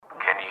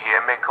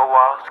Jimmy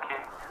Kowalski.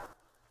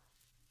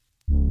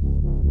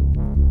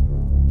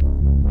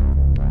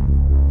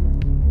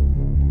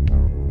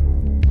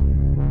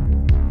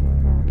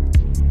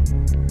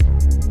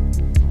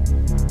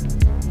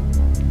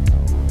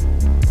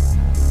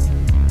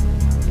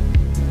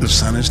 The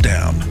sun is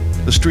down,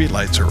 the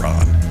streetlights are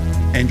on,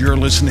 and you're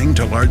listening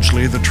to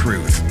Largely the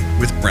Truth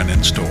with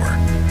Brennan Storr.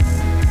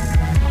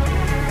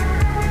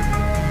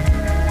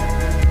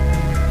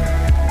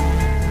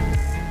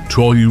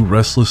 To all you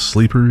restless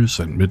sleepers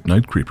and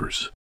midnight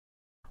creepers,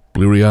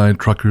 bleary-eyed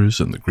truckers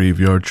and the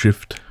graveyard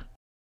shift,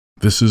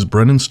 this is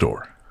Brennan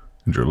Storr,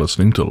 and you're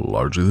listening to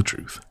Largely the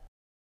Truth.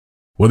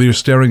 Whether you're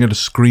staring at a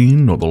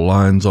screen or the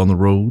lines on the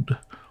road,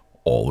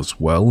 all is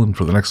well, and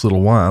for the next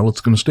little while, it's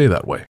going to stay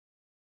that way.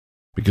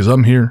 Because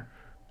I'm here,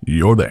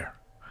 you're there,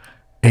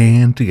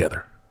 and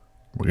together,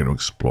 we're going to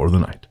explore the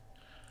night.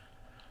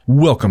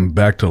 Welcome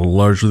back to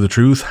Largely the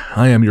Truth.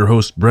 I am your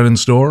host, Brennan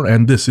Storr,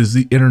 and this is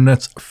the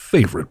internet's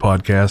favorite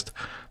podcast.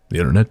 The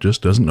internet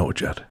just doesn't know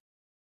it yet.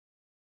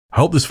 I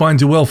hope this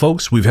finds you well,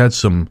 folks. We've had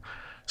some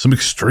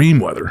extreme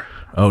weather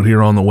out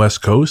here on the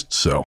West Coast,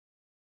 so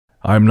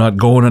I'm not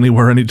going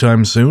anywhere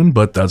anytime soon,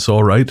 but that's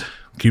all right.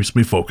 Keeps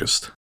me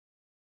focused.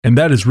 And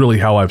that is really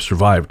how I've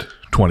survived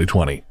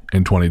 2020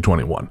 and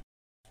 2021,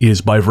 is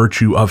by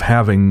virtue of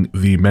having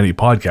the many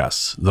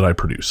podcasts that I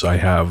produce. I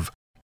have,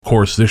 of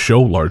course, this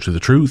show, Largely the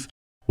Truth,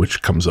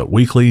 which comes out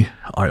weekly.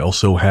 I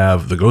also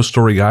have The Ghost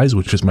Story Guys,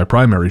 which is my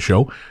primary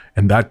show,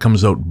 and that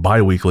comes out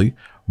bi-weekly.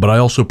 But I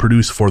also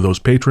produce for those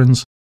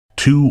patrons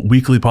 2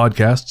 weekly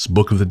podcasts,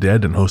 Book of the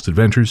Dead and Host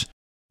Adventures,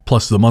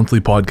 plus the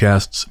monthly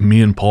podcasts,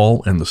 Me and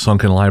Paul and The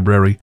Sunken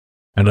Library.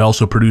 And I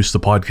also produce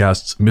the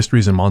podcasts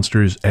Mysteries and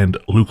Monsters and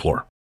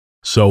Lukelore.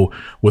 So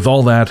with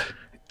all that,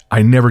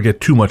 I never get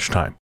too much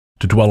time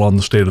to dwell on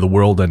the state of the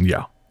world, and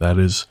yeah, that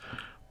is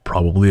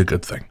probably a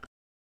good thing.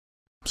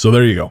 So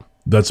there you go.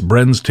 That's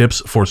Bren's tips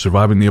for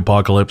surviving the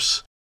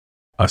apocalypse.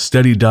 A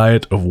steady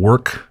diet of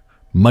work,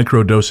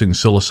 microdosing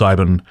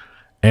psilocybin,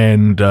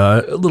 and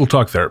a little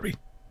talk therapy.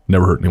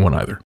 Never hurt anyone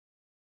either.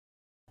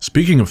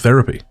 Speaking of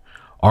therapy,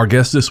 our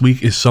guest this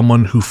week is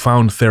someone who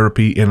found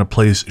therapy in a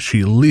place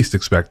she least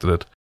expected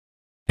it.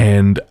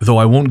 And though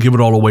I won't give it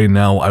all away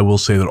now, I will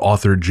say that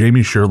author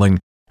Jamie Sherling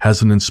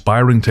has an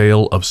inspiring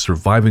tale of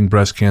surviving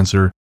breast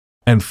cancer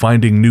and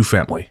finding new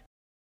family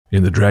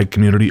in the drag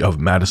community of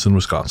Madison,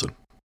 Wisconsin.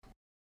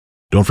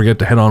 Don't forget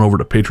to head on over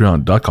to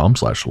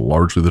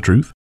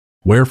patreon.com/largelythetruth,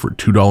 where for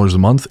 $2 a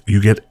month,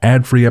 you get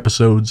ad-free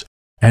episodes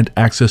and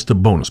access to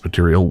bonus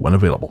material when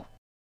available.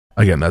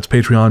 Again, that's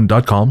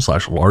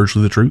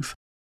patreon.com/largelythetruth.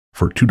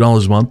 For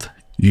 $2 a month,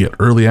 you get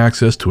early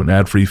access to an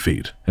ad-free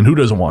feed. And who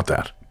doesn't want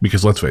that?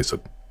 Because let's face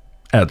it,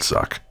 ads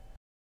suck.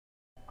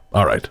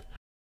 All right.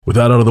 With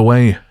that out of the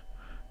way,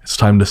 it's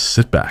time to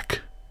sit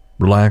back,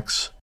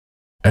 relax,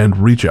 and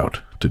reach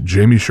out to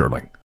Jamie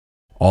Sherling,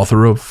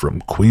 author of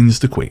From Queens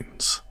to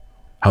Queens,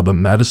 How the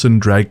Madison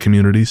Drag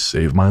Community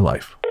Saved My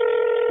Life.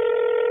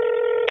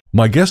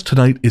 My guest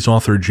tonight is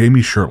author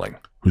Jamie Sherling,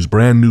 whose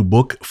brand new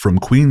book, From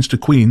Queens to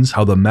Queens,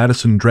 How the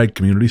Madison Drag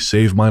Community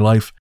Saved My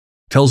Life,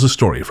 tells a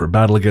story of her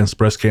battle against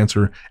breast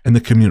cancer and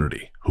the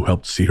community who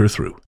helped see her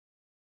through.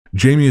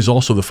 Jamie is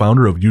also the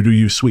founder of You Do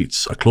You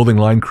Sweets, a clothing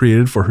line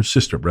created for her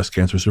sister breast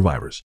cancer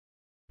survivors.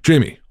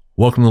 Jamie,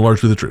 welcome to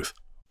Largely the Truth.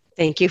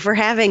 Thank you for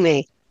having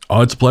me.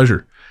 Oh, it's a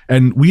pleasure.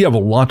 And we have a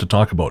lot to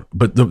talk about.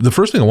 But the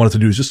first thing I wanted to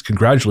do is just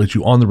congratulate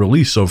you on the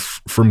release of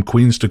From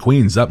Queens to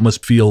Queens. That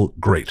must feel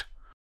great.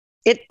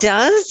 It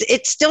does.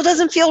 It still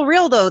doesn't feel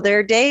real, though. There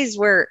are days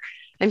where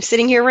I'm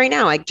sitting here right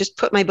now. I just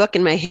put my book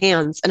in my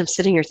hands and I'm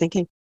sitting here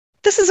thinking,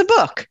 this is a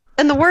book.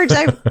 And the words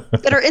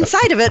that are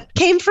inside of it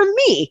came from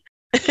me.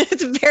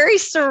 It's very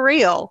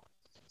surreal.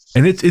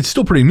 And it's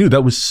still pretty new.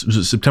 Was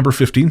it September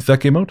 15th that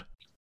came out?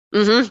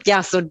 Mm-hmm.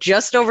 Yeah, so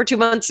just over 2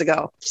 months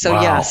ago. So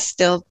wow. Yeah,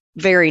 still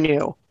very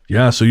new.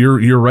 Yeah, so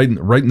you're right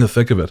in the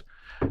thick of it.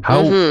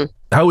 How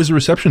has the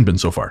reception been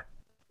so far?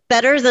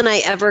 Better than I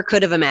ever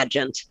could have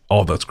imagined.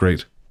 Oh, that's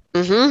great.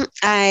 Mm-hmm.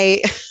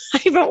 I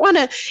don't want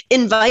to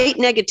invite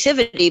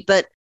negativity,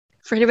 but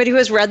for anybody who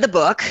has read the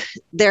book,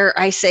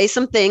 I say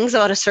some things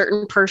about a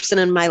certain person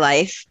in my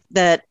life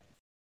that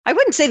I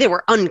wouldn't say they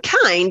were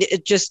unkind.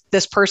 It just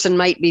this person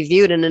might be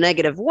viewed in a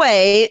negative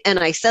way. And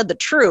I said the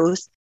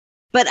truth,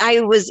 but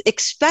I was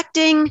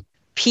expecting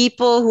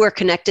people who are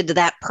connected to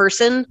that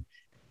person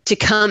to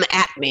come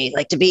at me,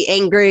 like to be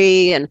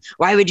angry. And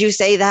why would you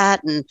say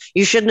that? And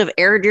you shouldn't have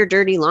aired your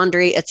dirty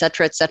laundry, et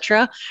cetera, et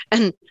cetera.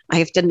 And I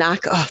have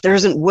to there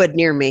isn't wood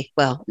near me.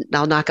 Well,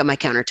 I'll knock on my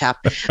countertop.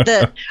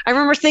 I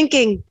remember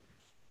thinking,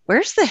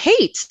 where's the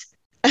hate?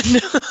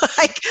 And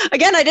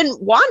again, I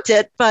didn't want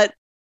it, but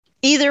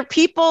either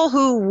people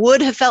who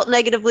would have felt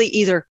negatively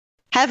either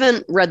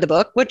haven't read the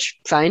book, which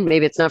fine,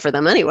 maybe it's not for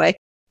them anyway,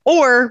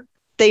 or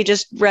they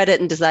just read it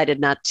and decided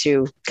not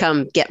to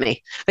come get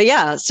me. But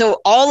yeah,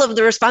 so all of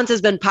the response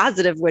has been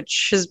positive,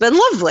 which has been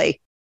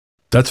lovely.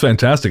 That's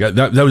fantastic.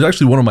 That was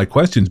actually one of my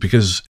questions,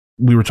 because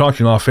we were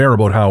talking off air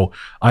about how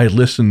I had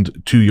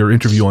listened to your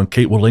interview on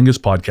Kate Wallinga's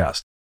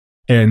podcast.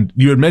 And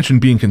you had mentioned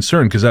being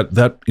concerned because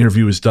that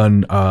interview was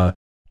done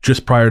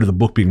just prior to the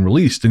book being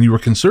released, and you were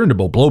concerned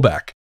about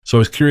blowback. So I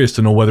was curious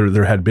to know whether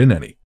there had been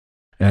any.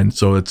 And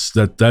so it's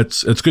good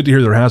to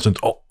hear there hasn't.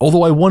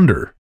 Although I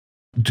wonder,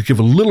 to give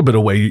a little bit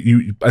away,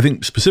 I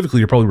think specifically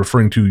you're probably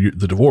referring to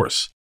the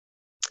divorce.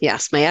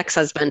 Yes, my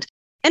ex-husband.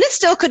 And it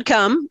still could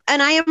come,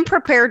 and I am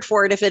prepared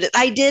for it.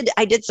 I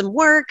did some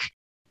work,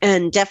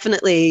 and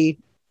definitely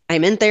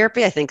I'm in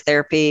therapy. I think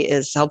therapy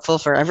is helpful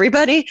for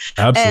everybody.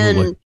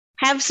 Absolutely. And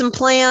have some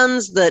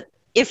plans that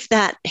if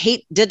that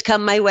hate did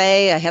come my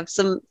way, I have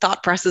some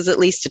thought processes at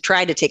least to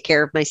try to take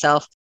care of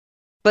myself.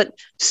 But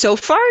so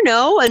far,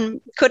 no. And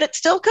could it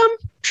still come?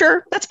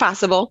 Sure, that's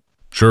possible.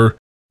 Sure.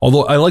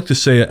 Although I like to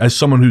say, as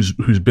someone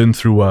who's been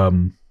through,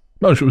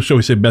 shall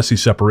we say, messy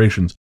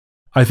separations,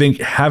 I think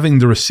having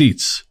the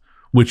receipts,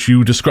 which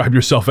you describe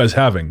yourself as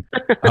having,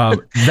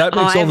 that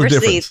makes all the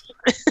difference.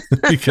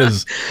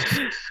 Because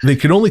they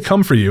can only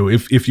come for you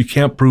if you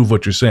can't prove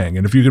what you're saying.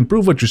 And if you can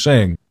prove what you're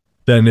saying,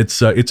 then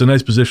it's a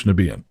nice position to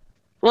be in.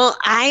 Well,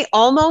 I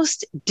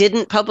almost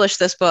didn't publish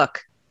this book.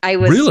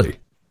 Really?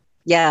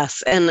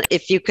 Yes. And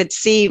if you could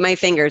see my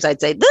fingers, I'd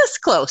say this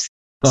close.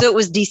 So it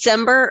was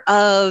December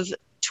of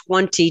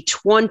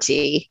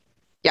 2020.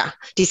 Yeah,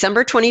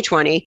 December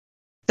 2020.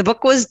 The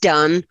book was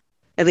done.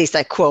 At least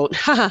I quote,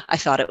 I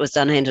thought it was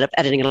done. I ended up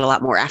editing it a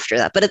lot more after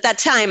that. But at that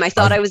time, I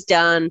thought I was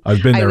done.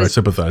 I've been there. I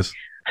sympathize.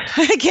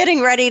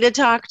 Getting ready to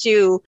talk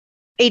to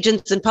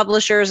agents and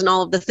publishers and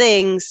all of the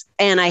things.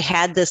 And I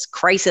had this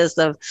crisis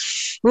of,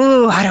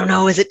 I don't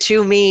know, is it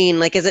too mean?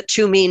 Like, is it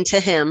too mean to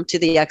him, to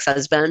the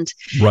ex-husband?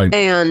 Right.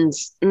 And,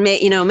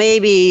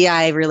 maybe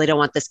I really don't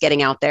want this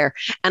getting out there.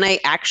 And I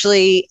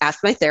actually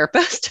asked my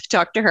therapist to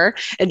talk to her.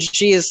 And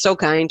she is so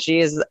kind. She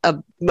is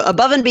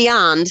above and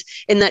beyond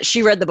in that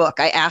she read the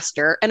book. I asked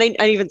her, and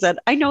I even said,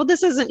 I know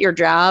this isn't your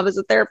job as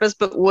a therapist,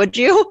 but would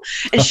you?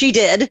 And she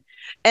did.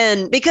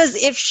 And because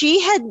if she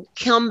had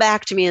come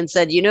back to me and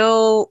said,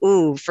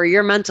 for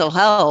your mental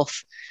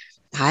health,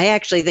 I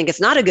actually think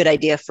it's not a good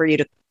idea for you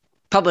to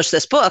publish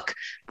this book.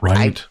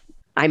 Right.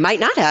 I might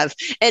not have.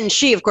 And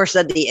she, of course,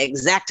 said the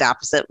exact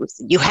opposite.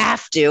 You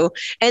have to.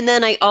 And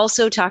then I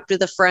also talked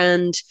with a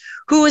friend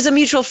who was a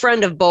mutual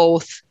friend of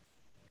both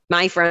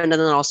my friend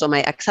and then also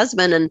my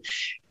ex-husband. And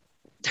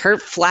her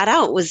flat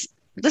out was,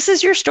 this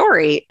is your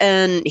story,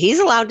 and he's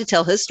allowed to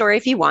tell his story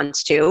if he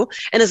wants to.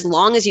 And as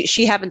long as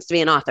she happens to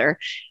be an author,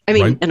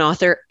 an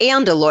author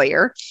and a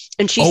lawyer.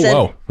 And she said,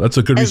 wow, that's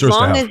a good resource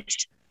to have.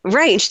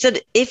 Right. She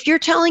said, if you're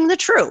telling the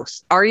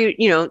truth,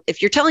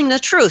 if you're telling the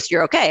truth,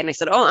 you're okay. And I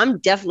said, I'm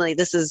definitely,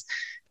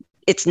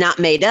 it's not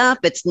made up.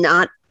 It's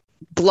not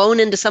blown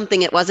into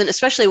something it wasn't,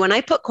 especially when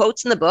I put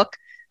quotes in the book.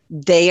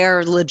 They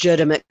are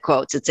legitimate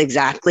quotes. It's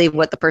exactly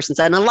what the person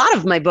said. And a lot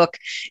of my book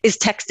is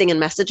texting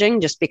and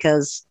messaging just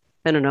because,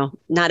 I don't know,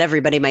 not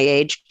everybody my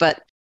age,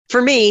 but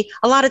for me,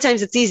 a lot of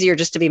times it's easier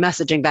just to be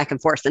messaging back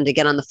and forth than to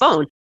get on the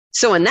phone.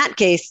 So in that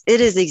case,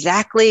 it is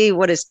exactly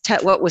what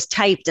was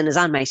typed and is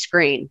on my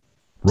screen.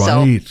 Right.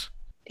 So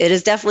it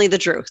is definitely the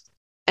truth.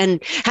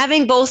 And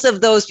having both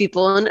of those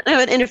people and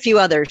a few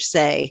others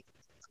say,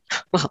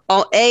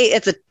 well,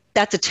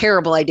 that's a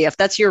terrible idea. If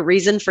that's your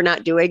reason for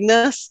not doing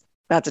this,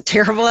 that's a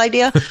terrible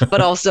idea.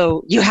 But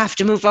also, you have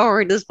to move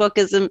forward. This book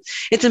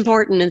it's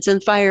important. It's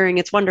inspiring.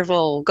 It's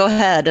wonderful. Go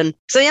ahead. And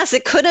so, yes,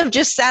 it could have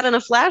just sat on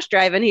a flash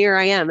drive, and here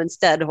I am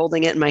instead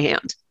holding it in my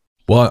hand.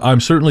 Well, I'm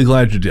certainly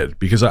glad you did,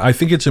 because I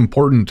think it's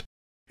important.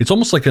 It's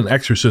almost like an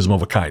exorcism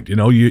of a kind.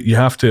 You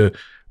have to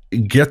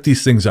get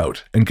these things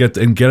out and get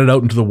it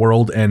out into the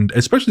world. And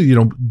especially,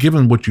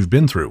 given what you've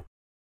been through,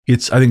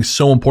 it's, I think,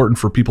 so important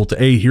for people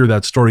to A, hear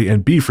that story,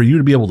 and B, for you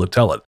to be able to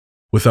tell it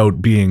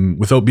without being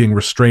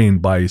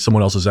restrained by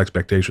someone else's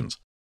expectations.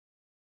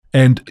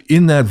 And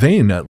in that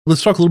vein,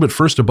 let's talk a little bit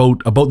first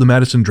about the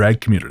Madison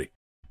drag community,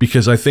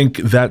 because I think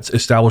that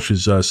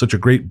establishes such a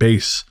great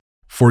base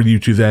for you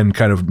to then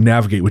kind of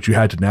navigate what you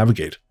had to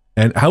navigate.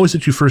 And how is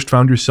it you first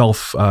found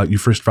yourself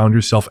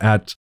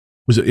at,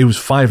 it was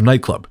Five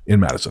Nightclub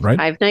in Madison, right?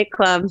 Five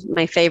Nightclub,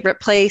 my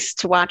favorite place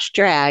to watch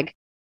drag.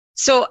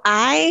 So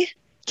I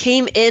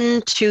came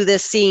into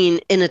this scene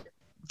in a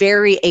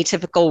very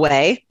atypical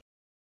way.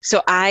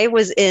 So I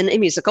was in a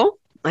musical.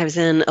 I was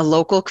in a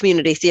local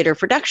community theater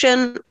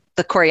production.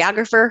 The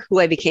choreographer, who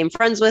I became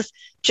friends with,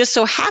 just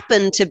so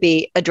happened to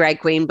be a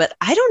drag queen, but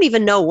I don't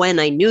even know when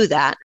I knew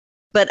that.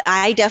 But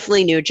I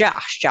definitely knew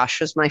Josh.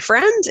 Josh was my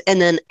friend. And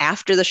then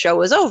after the show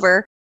was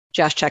over,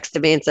 Josh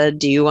texted me and said,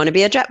 do you want to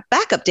be a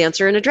backup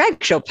dancer in a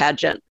drag show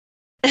pageant?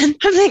 And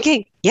I'm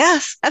thinking,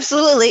 yes,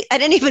 absolutely. I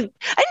didn't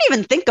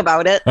even think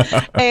about it.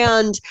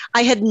 And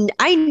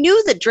I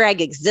knew that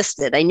drag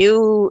existed. I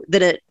knew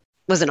that it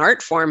was an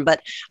art form,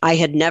 but I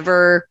had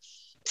never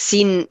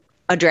seen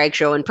a drag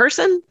show in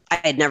person. I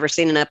had never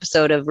seen an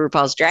episode of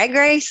RuPaul's Drag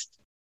Race,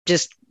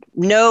 just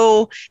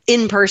no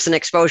in-person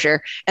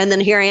exposure. And then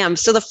here I am.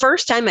 So the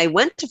first time I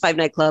went to Five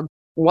Nightclub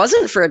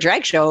wasn't for a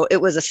drag show. It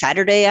was a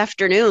Saturday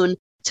afternoon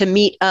to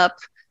meet up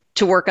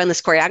to work on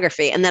this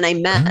choreography. And then I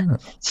met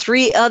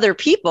three other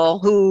people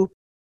who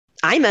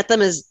I met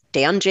them as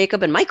Dan,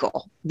 Jacob, and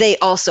Michael. They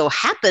also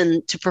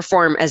happen to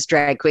perform as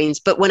drag queens,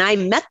 but when I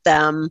met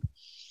them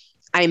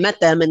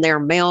in their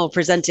male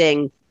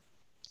presenting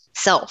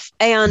self.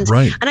 And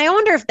I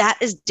wonder if that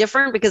is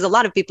different, because a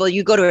lot of people,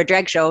 you go to a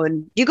drag show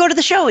and you go to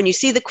the show and you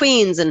see the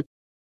queens, and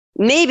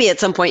maybe at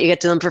some point you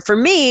get to them. But for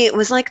me, it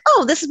was like,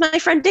 oh, this is my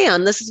friend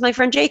Dan. This is my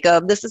friend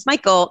Jacob. This is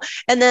Michael.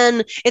 And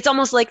then it's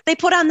almost like they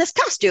put on this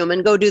costume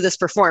and go do this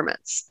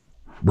performance.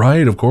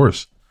 Right, of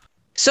course.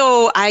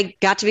 So I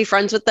got to be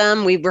friends with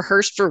them. We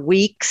rehearsed for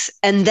weeks.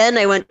 And then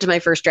I went to my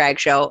first drag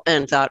show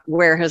and thought,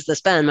 where has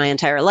this been my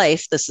entire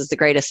life? This is the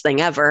greatest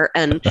thing ever.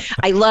 And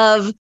I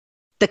love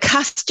the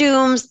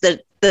costumes,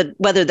 the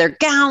whether they're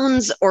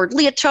gowns or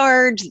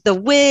leotards, the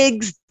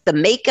wigs, the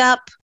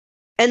makeup.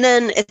 And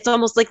then it's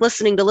almost like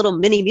listening to little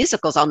mini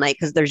musicals all night,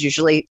 because there's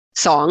usually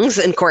songs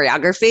and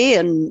choreography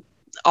and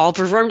all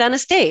performed on a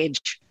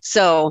stage.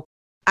 So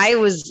I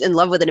was in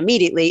love with it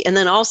immediately. And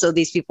then also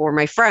these people were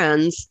my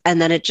friends.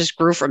 And then it just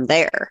grew from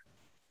there.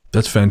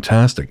 That's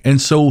fantastic.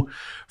 And so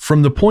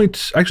from the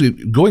point, actually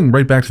going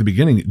right back to the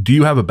beginning, do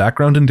you have a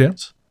background in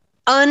dance?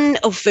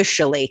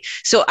 Unofficially.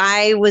 So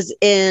I was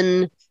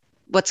in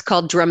what's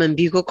called drum and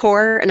bugle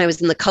corps, and I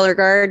was in the color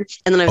guard.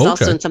 And then I was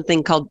also in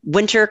something called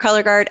winter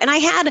color guard. And I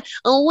had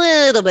a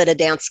little bit of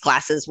dance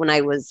classes when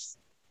I was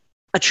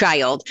a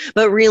child,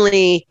 but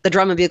really the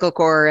drum and bugle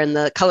corps and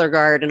the color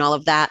guard and all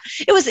of that,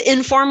 it was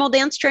informal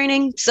dance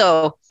training.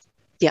 So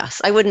yes,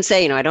 I wouldn't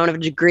say, I don't have a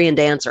degree in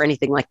dance or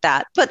anything like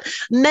that, but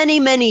many,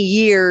 many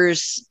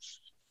years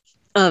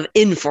of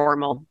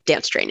informal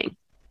dance training.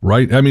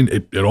 Right. I mean,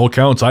 it all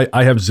counts. I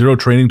have zero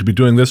training to be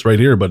doing this right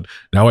here, but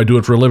now I do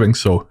it for a living.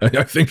 So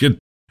I think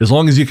as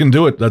long as you can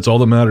do it, that's all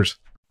that matters.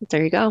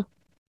 There you go.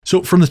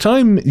 So from the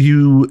time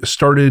you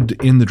started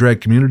in the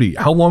drag community,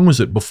 how long was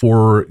it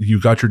before you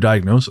got your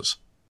diagnosis?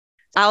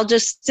 I'll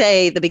just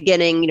say the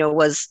beginning,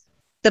 was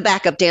the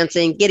backup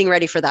dancing, getting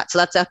ready for that. So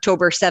that's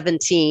October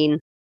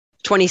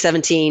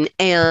 2017.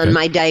 And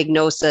my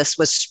diagnosis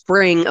was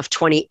spring of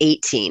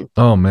 2018.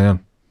 Oh,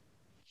 man.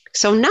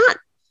 So not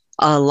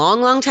a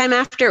long, long time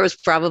after. It was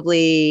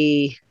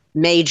probably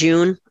May,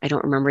 June. I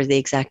don't remember the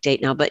exact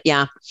date now, but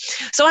yeah.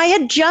 So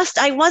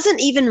I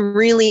wasn't even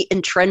really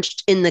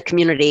entrenched in the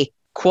community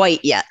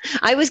quite yet.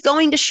 I was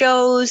going to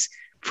shows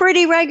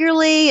pretty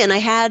regularly, and I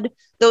had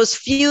those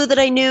few that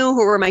I knew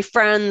who were my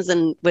friends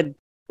and would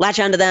latch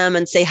onto them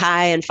and say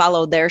hi and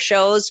follow their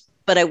shows,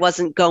 but I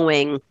wasn't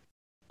going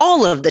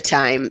all of the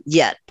time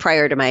yet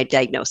prior to my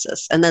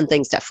diagnosis. And then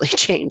things definitely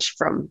changed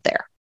from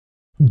there.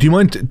 Do you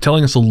mind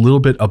telling us a little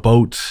bit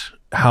about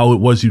how it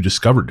was you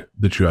discovered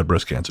that you had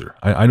breast cancer?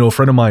 I know a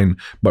friend of mine,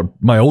 but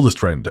my oldest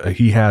friend,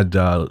 he had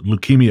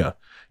leukemia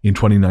in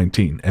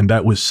 2019, and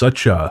that was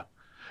such a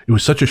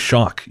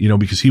shock,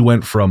 because he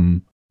went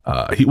from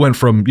I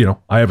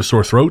have a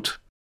sore throat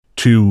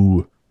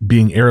to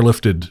being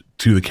airlifted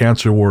to the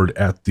cancer ward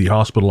at the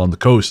hospital on the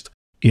coast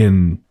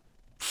in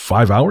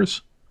 5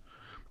 hours.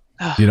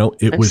 Oh,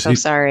 I'm so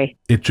sorry.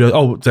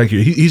 Thank you.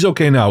 He's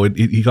okay now.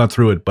 He got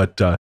through it,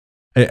 but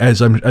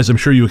as I'm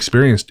sure you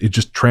experienced, it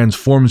just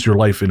transforms your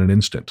life in an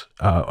instant.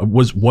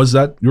 Was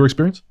that your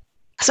experience?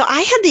 So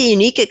I had the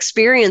unique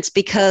experience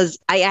because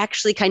I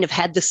actually kind of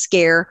had the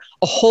scare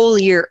a whole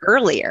year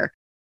earlier.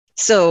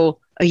 So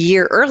a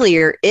year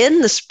earlier,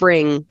 in the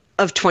spring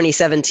of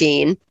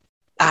 2017,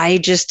 I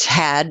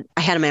had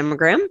a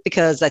mammogram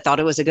because I thought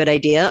it was a good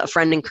idea. A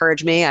friend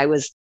encouraged me. I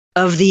was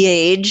of the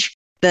age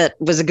that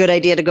was a good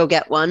idea to go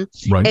get one.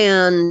 Right.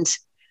 And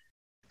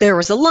there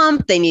was a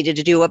lump. They needed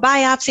to do a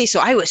biopsy.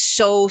 So I was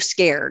so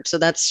scared. So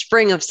that's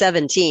spring of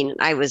 17.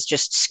 I was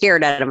just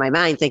scared out of my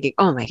mind, thinking,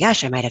 oh my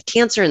gosh, I might have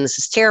cancer and this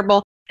is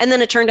terrible. And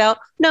then it turned out,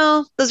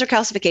 no, those are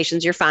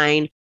calcifications. You're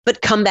fine.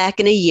 But come back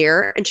in a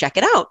year and check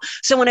it out.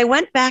 So when I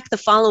went back the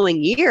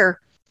following year,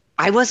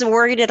 I wasn't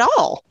worried at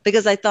all,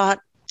 because I thought,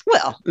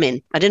 well,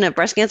 I didn't have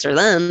breast cancer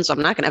then, so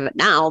I'm not going to have it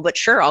now, but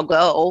sure, I'll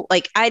go.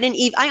 Like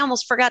I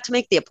almost forgot to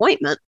make the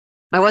appointment.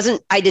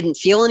 I didn't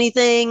feel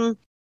anything.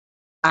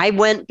 I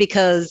went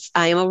because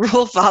I am a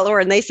rule follower,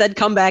 and they said,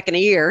 come back in a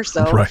year.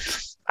 So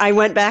I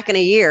went back in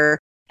a year.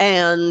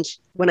 And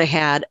when I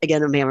had,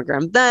 again, a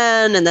mammogram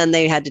and then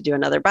they had to do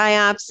another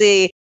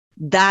biopsy,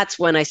 that's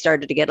when I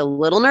started to get a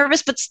little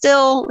nervous, but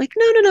still like,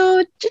 no,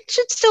 it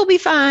should still be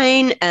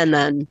fine. And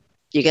then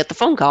you get the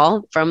phone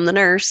call from the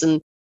nurse,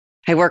 and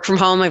I work from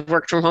home. I've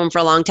worked from home for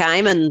a long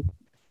time, and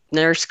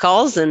nurse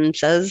calls and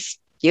says,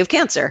 you have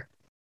cancer.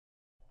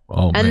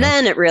 Oh, and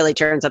then it really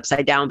turns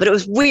upside down. But it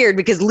was weird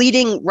because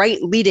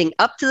leading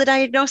up to the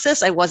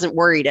diagnosis, I wasn't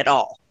worried at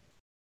all.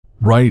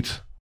 Right.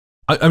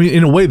 I mean,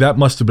 in a way, that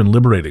must have been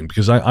liberating,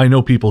 because I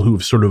know people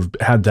who've sort of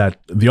had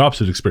the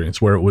opposite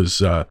experience, where it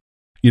was,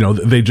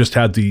 they just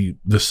had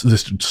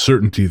this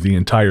certainty the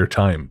entire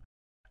time.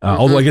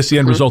 Although I guess the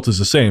end result is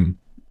the same.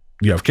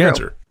 You have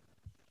cancer.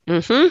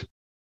 Mm-hmm.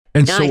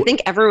 And so I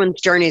think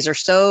everyone's journeys are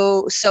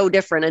so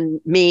different, and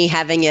me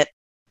having it,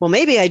 well,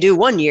 maybe I do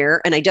 1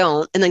 year and I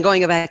don't, and then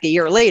going back a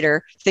year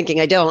later thinking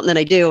I don't, and then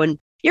I do. And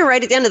you're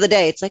right, at the end of the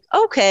day, it's like,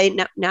 okay,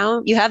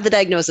 now you have the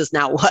diagnosis,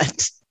 now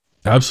what?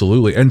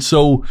 Absolutely. And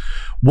so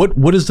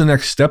what is the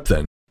next step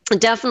then?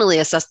 Definitely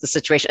assess the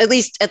situation, at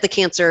least at the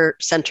cancer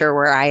center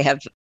where I have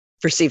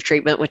received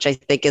treatment, which I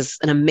think is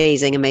an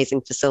amazing,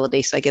 amazing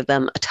facility. So I give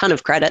them a ton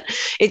of credit.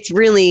 It's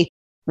really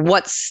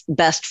what's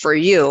best for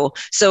you.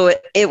 So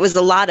it was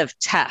a lot of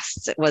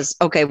tests. It was,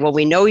 okay, well,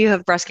 we know you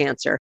have breast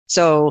cancer.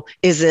 So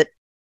is it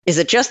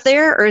just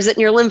there or is it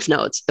in your lymph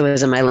nodes? It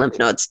was in my lymph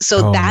nodes.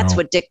 So that's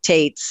what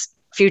dictates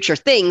future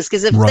things.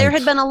 Because if there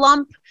had been a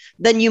lump,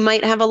 then you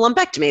might have a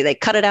lumpectomy. They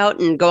cut it out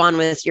and go on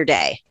with your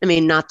day. I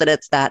mean, not that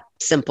it's that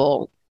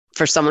simple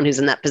for someone who's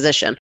in that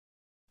position,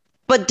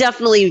 but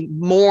definitely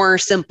more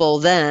simple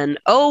than,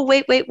 oh,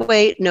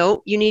 wait.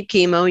 No, you need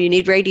chemo, you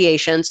need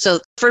radiation. So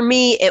for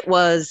me,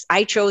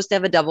 I chose to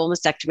have a double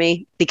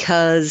mastectomy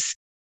because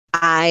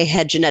I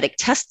had genetic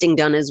testing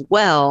done as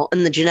well.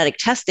 And the genetic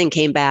testing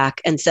came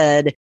back and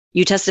said,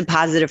 you tested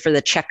positive for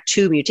the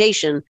CHEK2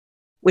 mutation,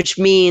 which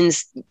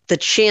means the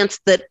chance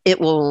that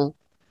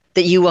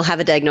you will have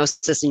a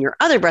diagnosis in your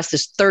other breast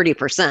is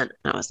 30%. And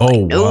I was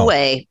like, no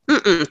way.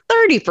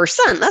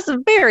 30%. That's a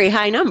very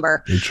high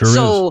number. It sure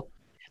is.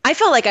 I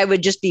felt like I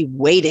would just be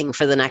waiting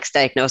for the next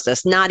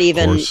diagnosis, not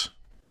even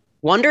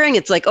wondering.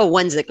 It's like, oh,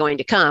 when's it going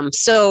to come?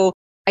 So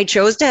I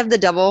chose to have the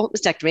double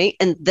mastectomy.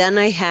 And then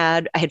I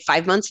had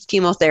 5 months of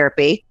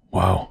chemotherapy.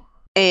 Wow.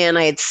 And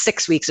I had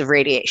 6 weeks of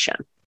radiation.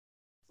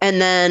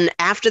 And then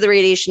after the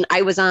radiation,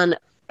 I was on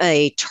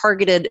a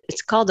targeted,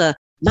 it's called a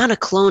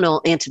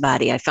monoclonal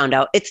antibody. I found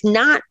out it's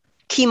not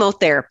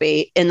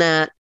chemotherapy in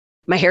that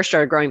my hair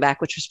started growing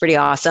back, which was pretty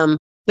awesome,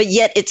 but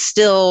yet it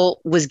still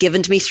was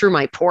given to me through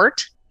my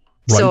port.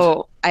 Right.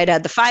 So I'd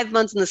had the 5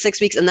 months and the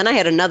 6 weeks, and then I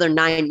had another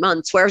 9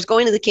 months where I was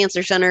going to the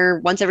cancer center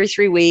once every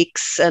 3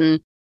 weeks and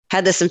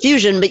had this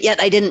infusion, but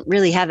yet I didn't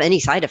really have any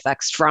side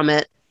effects from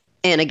it.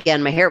 And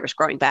again, my hair was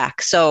growing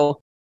back.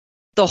 So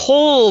the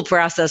whole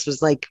process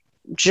was like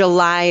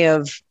July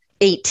of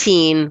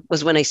 18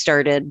 was when I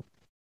started.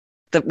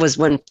 That was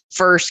when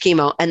first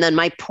chemo. And then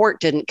my port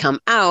didn't come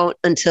out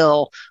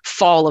until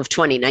fall of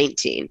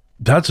 2019.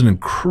 That's an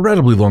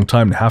incredibly long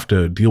time to have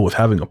to deal with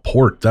having a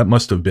port. That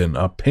must have been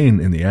a pain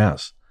in the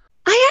ass.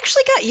 I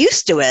actually got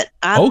used to it,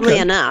 oddly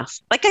enough.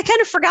 Like I kind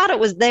of forgot it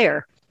was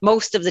there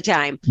most of the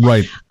time.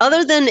 Right.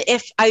 Other than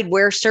if I'd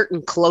wear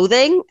certain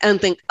clothing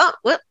and think, oh,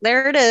 well,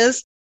 there it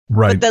is.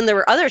 Right. But then there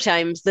were other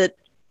times that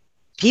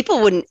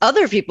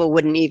other people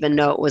wouldn't even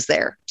know it was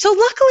there. So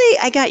luckily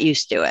I got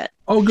used to it.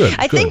 Oh, good.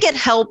 I think it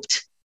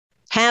helped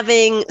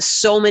having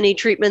so many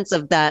treatments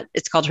of that.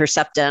 It's called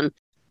Herceptin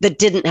that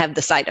didn't have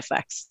the side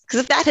effects.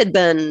 Because if that had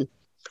been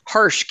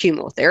harsh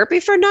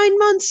chemotherapy for 9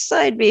 months,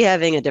 I'd be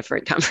having a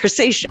different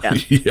conversation.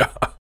 Yeah.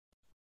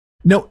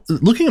 Now,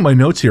 looking at my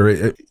notes here,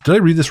 did I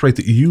read this right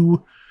that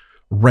you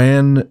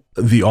ran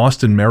the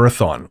Austin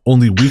Marathon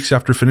only weeks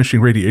after finishing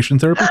radiation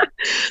therapy?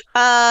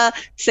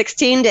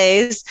 16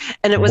 days,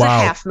 and it was a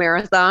half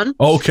marathon.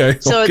 Okay.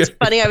 So it's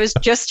funny. I was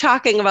just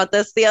talking about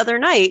this the other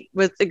night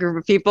with a group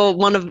of people,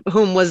 one of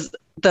whom was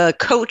the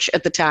coach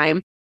at the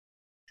time.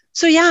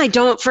 So yeah,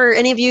 for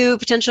any of you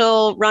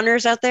potential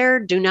runners out there,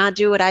 do not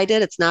do what I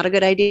did. It's not a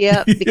good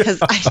idea because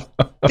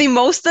the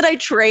most that I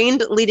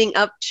trained leading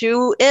up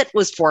to it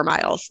was 4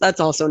 miles. That's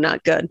also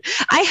not good.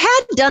 I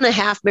had done a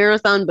half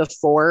marathon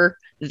before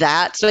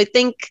that. So I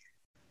think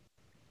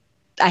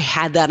I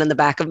had that in the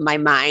back of my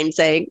mind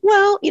saying,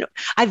 well,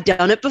 I've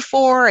done it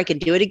before. I can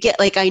do it again.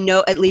 Like I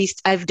know, at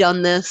least I've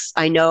done this.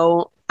 I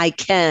know I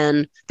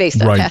can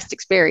based on past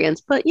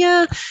experience, but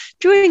yeah,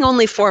 doing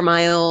only 4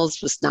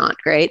 miles was not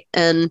great.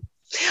 And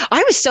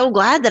I was so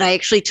glad that I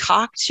actually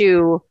talked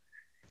to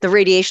the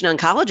radiation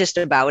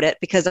oncologist about it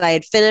because I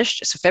had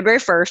finished. So February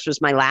 1st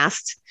was my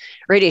last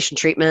radiation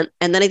treatment.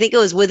 And then I think it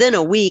was within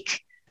a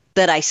week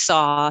that I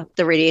saw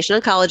the radiation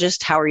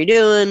oncologist. How are you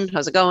doing?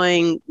 How's it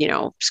going?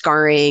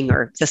 Scarring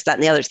or this, that,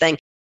 and the other thing.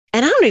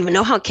 And I don't even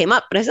know how it came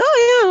up, but I said,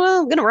 oh yeah, well,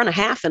 I'm going to run a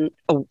half. And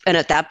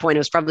at that point, it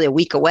was probably a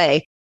week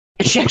away.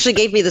 And she actually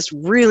gave me this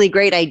really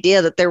great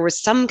idea that there was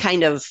some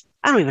kind of,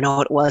 I don't even know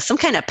what it was, some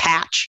kind of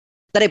patch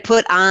that I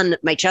put on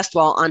my chest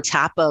wall on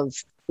top of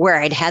where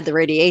I'd had the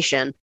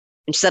radiation.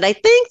 And she said, I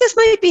think this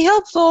might be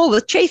helpful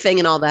with chafing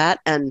and all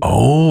that. And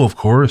oh, of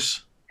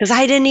course. Because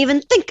I didn't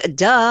even think,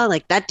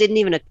 like that didn't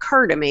even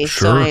occur to me.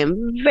 Sure. So I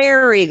am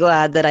very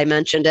glad that I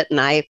mentioned it.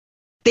 And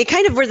they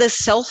kind of were this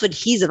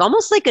self-adhesive,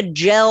 almost like a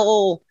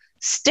gel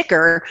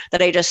sticker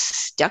that I just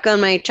stuck on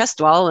my chest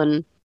wall.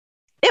 And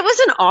it was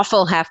an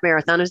awful half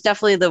marathon. It was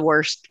definitely the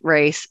worst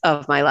race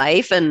of my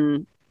life.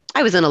 And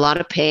I was in a lot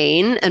of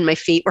pain and my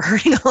feet were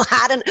hurting a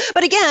lot.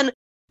 But again,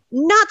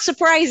 not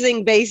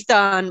surprising based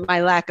on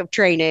my lack of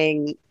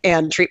training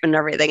and treatment and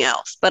everything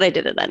else. But I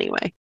did it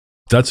anyway.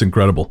 That's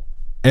incredible.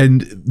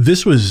 And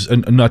this was,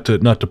 not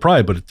to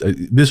pry, but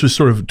this was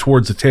sort of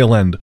towards the tail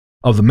end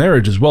of the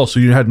marriage as well. So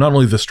you had not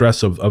only the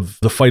stress of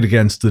the fight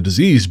against the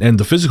disease and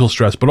the physical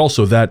stress, but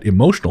also that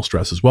emotional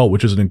stress as well,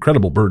 which is an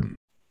incredible burden.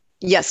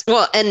 Yes.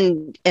 Well,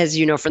 and as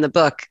you know from the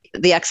book,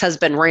 the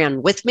ex-husband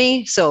ran with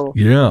me. So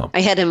yeah,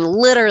 I had him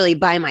literally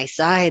by my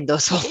side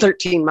those whole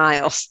 13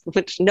 miles,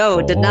 which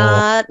did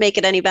not make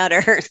it any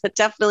better. It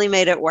definitely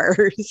made it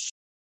worse.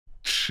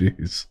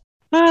 Jeez.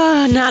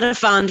 Not a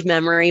fond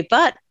memory,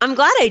 but I'm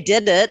glad I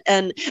did it.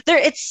 And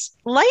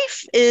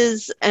life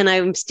is, and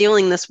I'm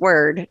stealing this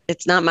word.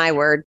 It's not my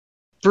word.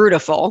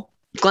 Brutal.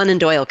 Glennon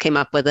Doyle came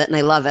up with it, and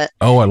I love it.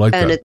 Oh, I like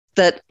and that.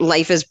 That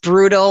life is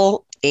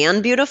brutal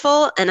and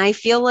beautiful. And I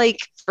feel like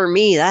for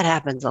me, that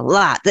happens a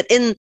lot. That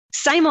in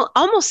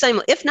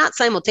if not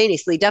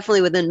simultaneously,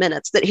 definitely within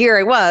minutes, that here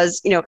I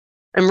was,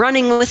 I'm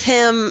running with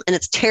him and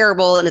it's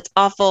terrible and it's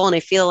awful. And I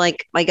feel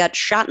like I got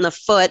shot in the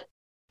foot.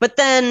 But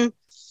then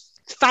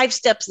 5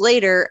 steps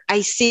later,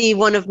 I see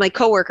one of my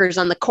coworkers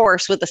on the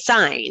course with a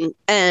sign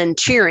and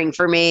cheering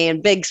for me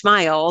and big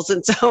smiles.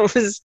 And so it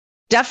was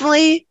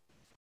definitely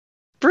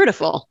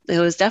brutal. It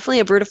was definitely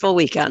a brutal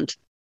weekend.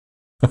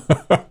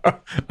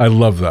 I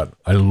love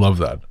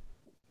that.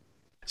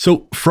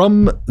 So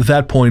from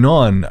that point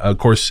on, of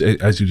course,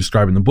 as you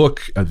describe in the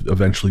book,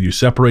 eventually you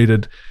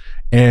separated,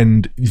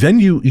 and then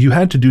you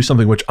had to do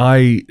something which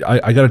I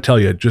got to tell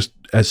you, just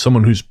as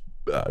someone who's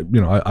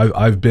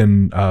I've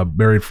been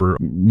married for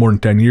more than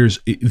 10 years.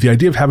 The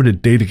idea of having to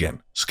date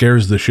again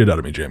scares the shit out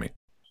of me, Jamie.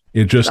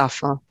 It's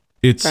awful.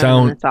 It's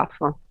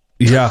awful.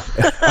 Yeah,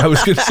 I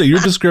was going to say your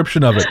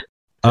description of it,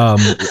 of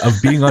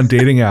being on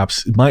dating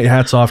apps. My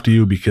hat's off to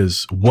you,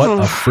 because what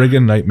a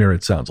friggin' nightmare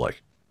it sounds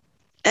like.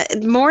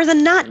 More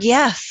than not,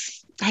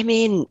 yes. I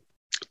mean,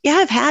 yeah,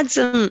 I've had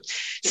some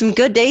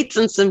good dates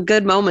and some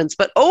good moments,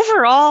 but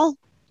overall,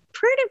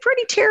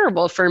 pretty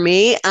terrible for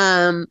me.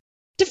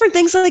 Different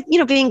things like,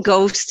 being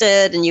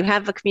ghosted, and you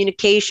have a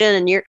communication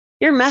and you're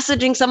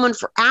messaging someone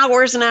for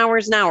hours and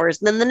hours and hours.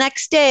 And then the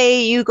next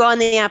day you go on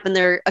the app and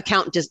their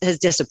account has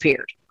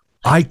disappeared.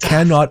 I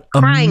cannot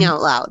crying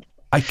out loud.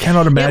 I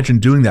cannot imagine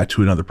doing that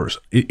to another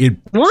person.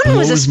 One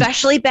was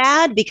especially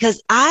bad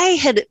because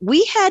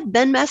we had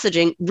been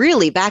messaging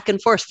really back and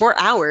forth for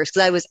hours,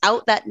 because I was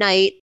out that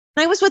night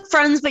and I was with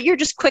friends, but you're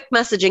just quick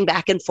messaging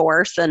back and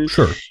forth, and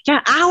sure.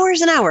 Yeah,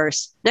 hours and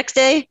hours. Next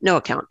day, no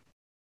account.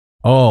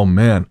 Oh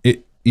man.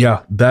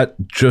 That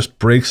just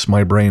breaks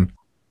my brain.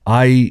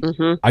 I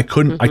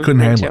couldn't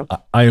handle it.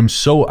 I am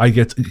so,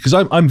 because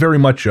I'm very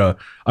much an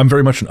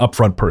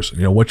upfront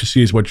person. What you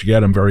see is what you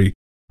get. I'm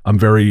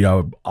very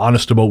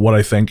honest about what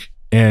I think.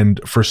 And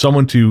for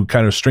someone to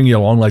kind of string you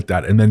along like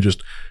that and then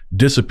just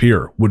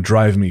disappear would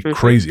drive me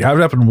crazy. Have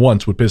it happen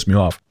once would piss me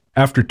off.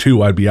 After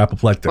 2, I'd be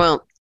apoplectic.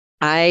 Well,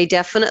 I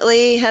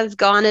definitely have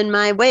gone in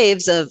my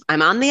waves of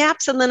I'm on the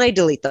apps and then I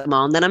delete them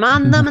all, and then I'm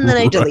on them and then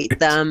I delete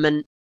them,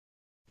 and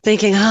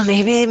thinking, oh,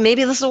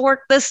 maybe this will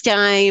work this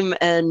time.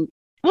 And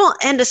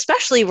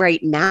especially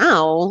right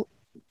now,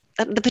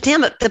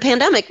 the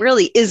pandemic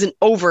really isn't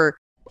over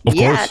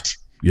yet. Course.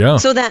 Yeah.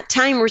 So that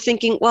time we're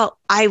thinking, well,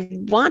 I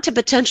want to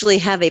potentially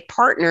have a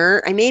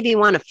partner. I maybe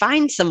want to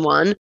find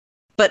someone.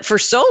 But for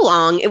so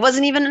long, it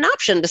wasn't even an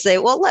option to say,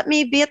 well, let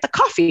me be at the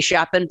coffee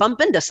shop and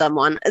bump into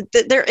someone.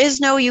 There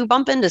is no you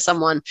bump into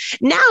someone.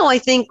 Now I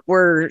think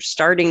we're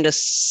starting to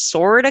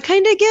sort of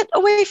kind of get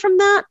away from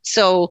that.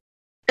 So,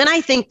 and I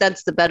think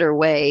that's the better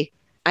way.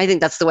 I think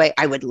that's the way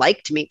I would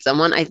like to meet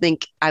someone. I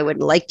think I would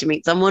like to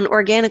meet someone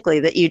organically,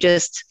 that you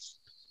just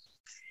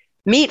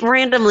meet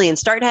randomly and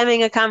start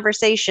having a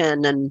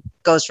conversation and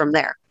goes from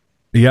there.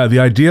 Yeah, the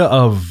idea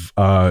of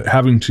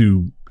having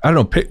to,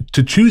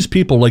 to choose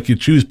people like you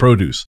choose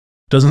produce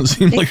doesn't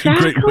seem like a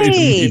great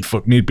way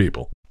to meet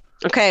people.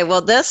 Okay,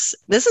 well, this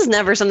is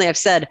never something I've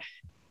said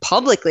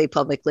publicly.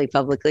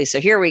 So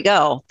here we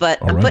go. But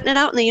I'm putting it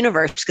out in the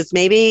universe, because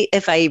maybe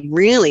if I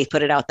really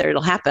put it out there,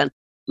 it'll happen.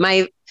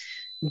 My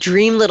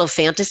dream little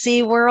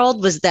fantasy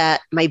world was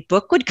that my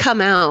book would come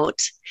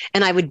out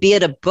and I would be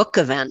at a book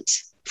event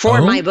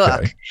for my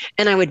book,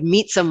 and I would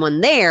meet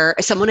someone there,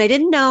 someone I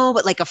didn't know,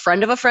 but like a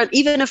friend of a friend,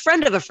 even a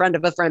friend of a friend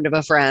of a friend of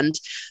a friend,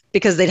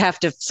 because they'd have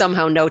to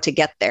somehow know to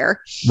get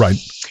there. Right.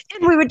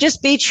 And we would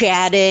just be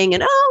chatting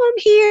and, I'm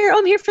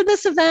here for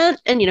this event.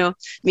 And,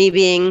 me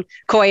being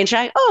coy and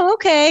shy. Oh,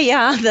 okay.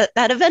 Yeah.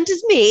 That event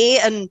is me.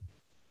 And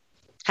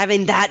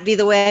having that be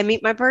the way I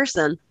meet my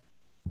person.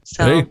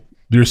 So hey,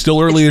 you're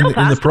still early in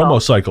the promo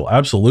cycle.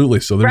 Absolutely.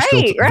 So there's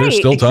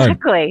still time.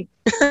 Exactly.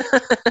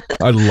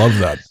 I love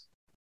that.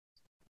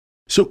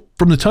 So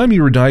from the time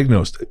you were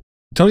diagnosed,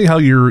 tell me how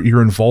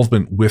your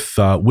involvement with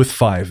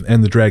Five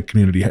and the drag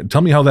community,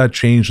 tell me how that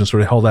changed and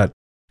sort of how that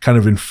kind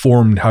of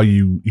informed how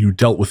you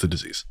dealt with the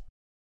disease.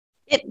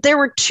 There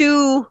were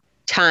 2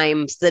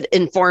 times that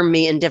informed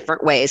me in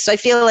different ways. So I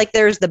feel like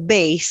there's the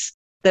base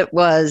that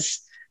was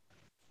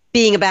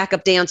being a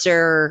backup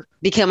dancer,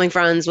 becoming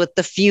friends with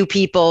the few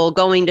people,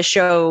 going to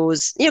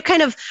shows,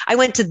 I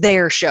went to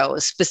their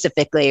shows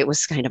specifically. It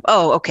was kind of,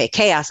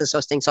 Chaos is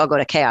hosting, so I'll go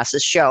to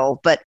Chaos's show,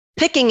 but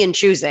picking and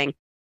choosing.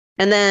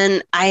 And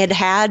then I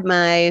had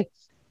my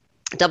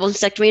double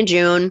mastectomy in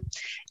June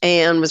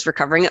and was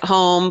recovering at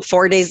home.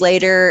 4 days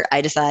later,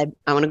 I decided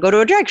I want to go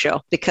to a drag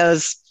show,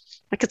 because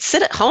I could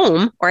sit at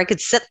home or I could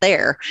sit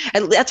there.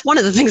 And that's one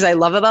of the things I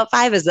love about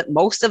Five, is that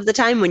most of the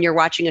time when you're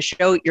watching a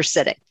show, you're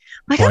sitting.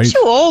 I'm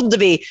too old to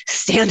be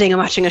standing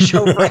and watching a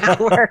show for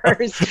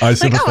hours.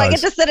 I get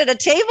to sit at a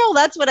table.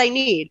 That's what I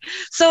need.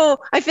 So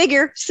I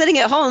figure sitting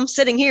at home,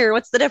 sitting here,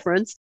 what's the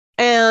difference?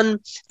 And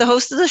the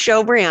host of the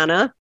show,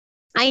 Brianna,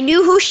 I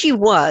knew who she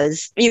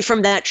was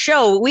from that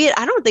show.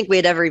 I don't think we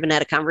had ever even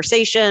had a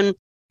conversation.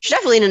 She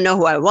definitely didn't know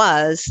who I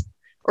was.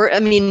 Or, I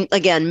mean,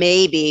 again,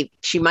 maybe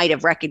she might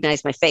have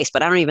recognized my face,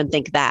 but I don't even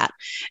think that.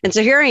 And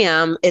so here I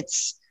am.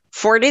 It's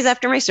 4 days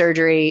after my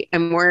surgery.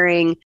 I'm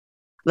wearing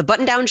the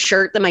button-down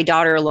shirt that my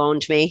daughter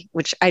loaned me,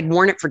 which I'd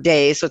worn it for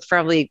days. So it's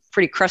probably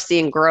pretty crusty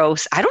and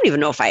gross. I don't even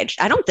know if I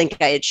don't think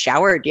I had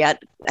showered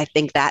yet. I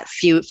think that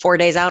 4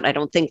 days out, I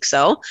don't think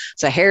so.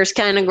 So hair's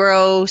kind of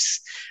gross.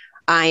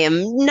 I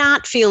am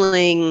not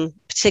feeling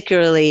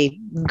particularly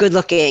good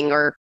looking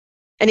or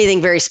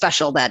anything very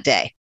special that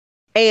day.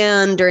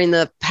 And during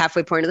the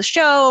halfway point of the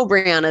show,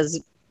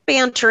 Brianna's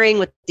bantering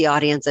with the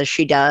audience as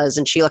she does.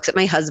 And she looks at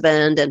my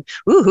husband and,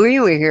 ooh, who are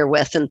you here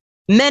with? And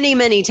many,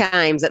 many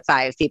times at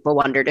 5, people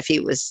wondered if he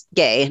was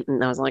gay.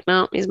 And I was like,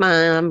 no, he's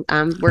mine.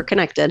 We're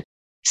connected.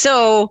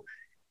 So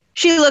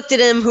she looked at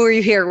him, who are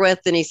you here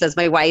with? And he says,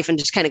 my wife, and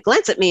just kind of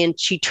glanced at me. And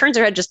she turns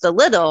her head just a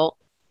little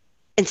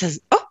and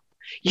says, oh,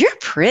 you're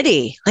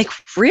pretty, like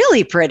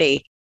really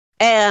pretty.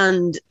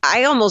 And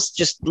I almost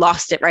just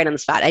lost it right on the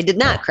spot. I did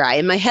not cry.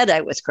 In my head,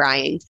 I was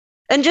crying.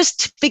 And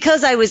just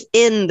because I was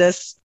in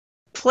this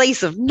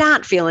place of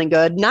not feeling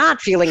good,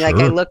 not feeling like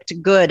I looked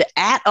good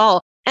at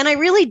all. And I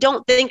really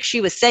don't think she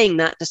was saying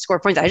that to score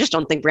points. I just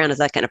don't think Brianna's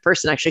that kind of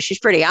person. Actually, she's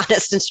pretty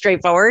honest and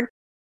straightforward.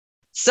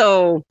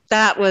 So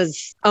that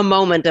was a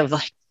moment of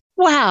like,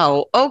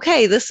 wow,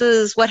 okay, this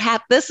is what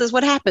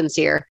happens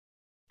here.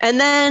 And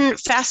then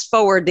fast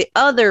forward, the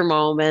other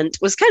moment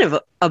was kind of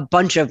a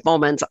bunch of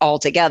moments all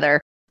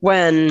together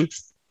when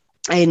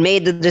I had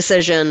made the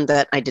decision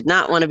that I did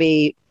not want to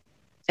be,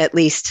 at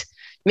least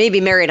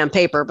maybe married on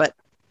paper, but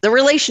the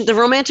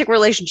romantic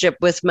relationship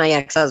with my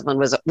ex-husband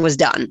was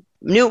done.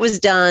 Knew it was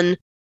done,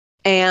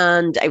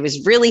 and I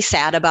was really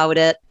sad about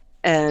it.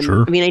 And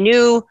I mean,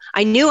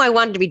 I knew I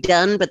wanted to be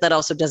done, but that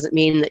also doesn't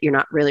mean that you're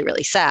not really,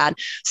 really sad.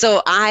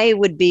 So I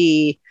would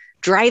be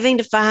driving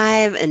to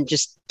 5 and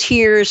just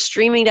tears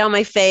streaming down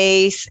my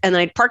face. And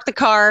I'd park the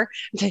car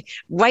and say,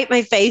 wipe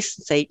my face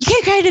and say, you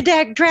can't go to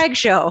a drag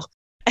show.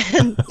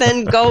 And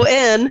then go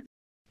in.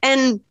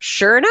 And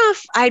sure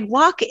enough, I'd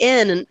walk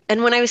in.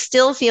 And when I was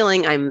still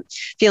I'm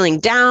feeling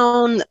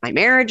down, that my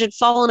marriage had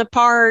fallen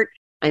apart.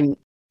 I'm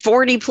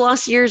 40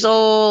 plus years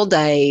old.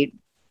 I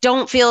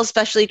don't feel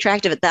especially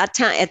attractive at that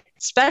time,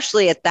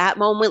 especially at that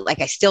moment. Like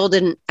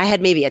I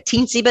had maybe a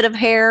teensy bit of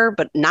hair,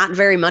 but not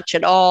very much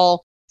at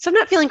all. So I'm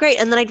not feeling great.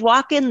 And then I'd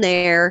walk in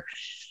there,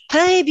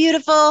 hey,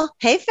 beautiful.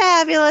 Hey,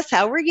 fabulous.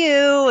 How are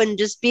you? And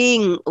just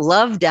being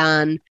loved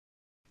on.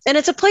 And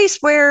it's a place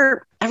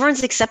where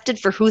everyone's accepted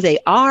for who they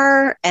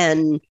are.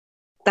 And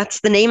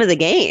that's the name of the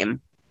game.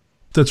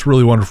 That's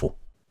really wonderful.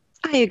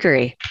 I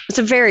agree. It's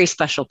a very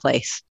special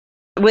place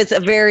with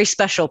a very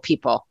special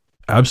people.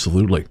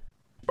 Absolutely.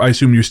 I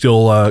assume you're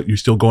still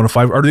going to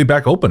 5. Are they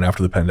back open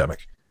after the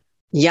pandemic?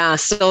 Yeah,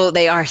 so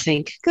they are,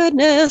 thank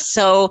goodness.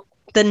 So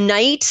the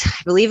night,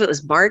 I believe it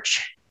was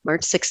March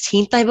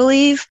 16th, I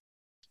believe.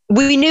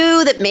 We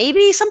knew that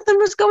maybe something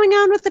was going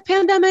on with the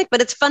pandemic,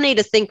 but it's funny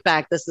to think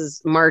back. This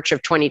is March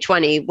of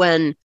 2020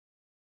 when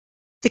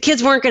the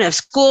kids weren't going to have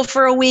school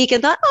for a week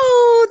and thought,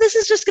 oh, this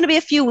is just going to be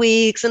a few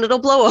weeks and it'll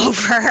blow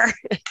over,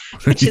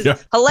 which is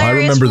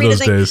hilarious for me to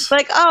think. Days.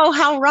 Like, oh,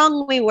 how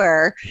wrong we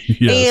were.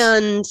 Yes.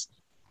 And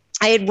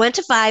I had went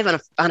to 5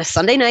 on a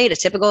Sunday night,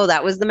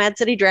 that was the Mad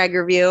City Drag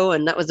Review.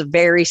 And that was a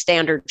very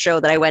standard show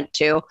that I went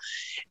to.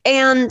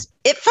 And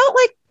it felt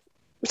like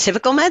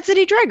typical Mad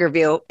City Drag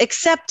Review,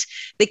 except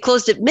they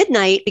closed at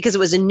midnight because it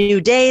was a new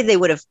day. They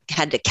would have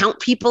had to count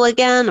people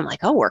again. I'm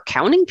like, oh, we're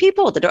counting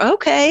people at the door.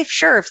 Okay,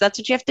 sure, if that's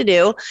what you have to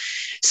do.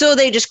 So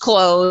they just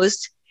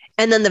closed.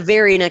 And then the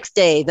very next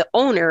day, the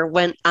owner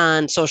went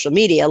on social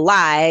media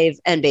live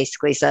and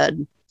basically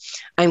said,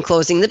 I'm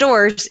closing the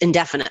doors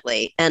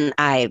indefinitely. And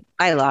I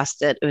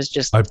lost it. It was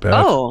just,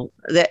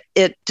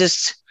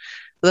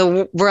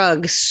 the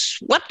rug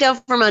swept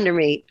out from under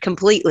me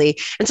completely.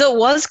 And so it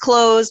was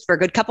closed for a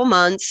good couple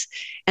months.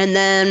 And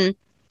then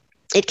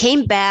it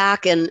came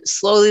back and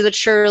slowly but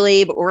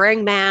surely, but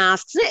wearing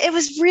masks. It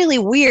was really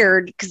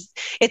weird because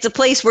it's a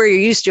place where you're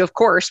used to, of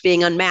course,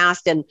 being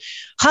unmasked and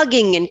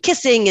hugging and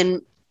kissing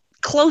and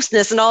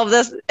closeness and all of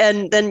this.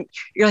 And then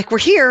you're like, we're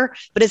here,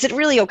 but is it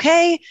really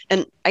okay?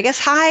 And I guess,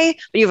 hi,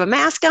 but you have a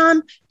mask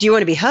on. Do you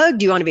want to be hugged?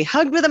 Do you want to be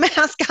hugged with a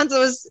mask on?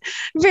 So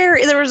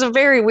there was a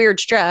very weird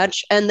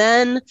stretch. And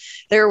then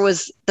there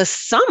was the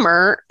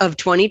summer of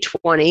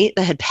 2020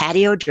 that had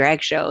patio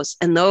drag shows.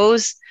 And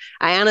those,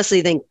 I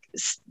honestly think,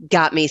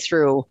 got me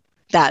through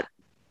that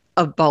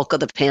a bulk of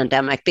the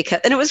pandemic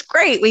and it was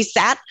great. We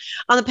sat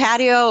on the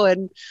patio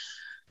and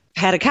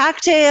had a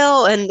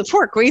cocktail, and the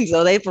poor queens,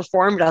 though, they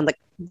performed on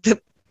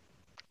the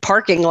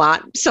parking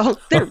lot. So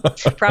they're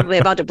probably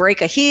about to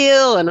break a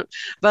heel.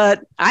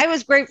 But I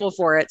was grateful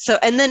for it. So,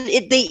 and then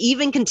they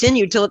even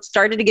continued till it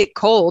started to get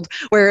cold,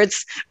 where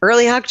it's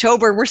early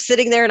October. We're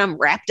sitting there and I'm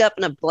wrapped up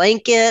in a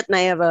blanket and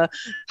I have a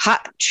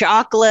hot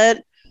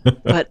chocolate,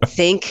 but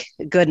thank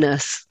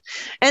goodness.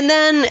 And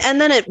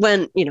then it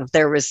went,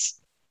 there was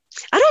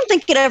I don't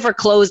think it ever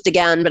closed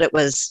again, but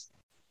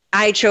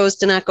I chose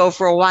to not go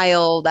for a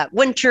while that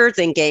winter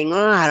thinking,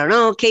 oh, I don't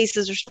know,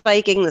 cases are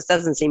spiking. This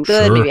doesn't seem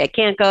good. Sure. Maybe I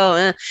can't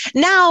go.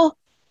 Now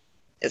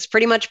it's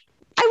pretty much,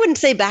 I wouldn't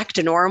say back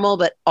to normal,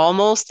 but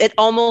it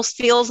almost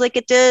feels like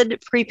it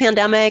did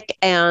pre-pandemic.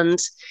 And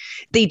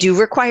they do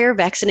require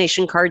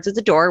vaccination cards at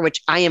the door,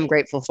 which I am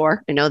grateful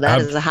for. I know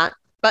that is a hot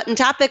button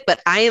topic,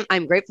 but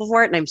I'm grateful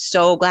for it. And I'm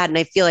so glad. And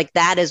I feel like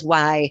that is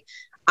why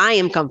I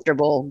am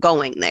comfortable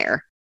going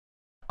there.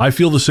 I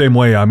feel the same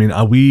way. I mean,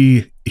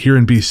 we here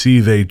in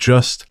BC, they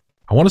just,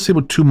 I want to say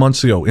about 2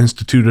 months ago,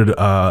 instituted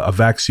a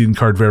vaccine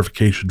card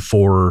verification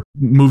for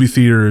movie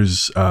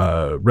theaters,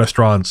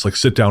 restaurants, like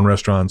sit-down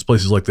restaurants,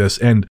 places like this.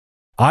 And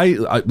I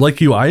like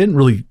you, I hadn't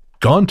really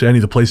gone to any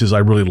of the places I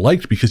really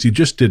liked because you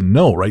just didn't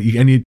know, right?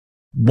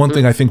 One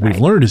thing I think we've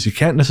learned is you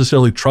can't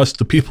necessarily trust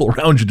the people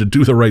around you to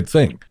do the right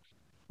thing.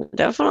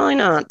 Definitely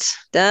not.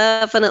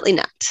 Definitely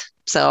not.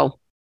 So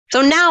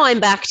now I'm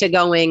back to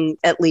going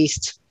at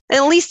least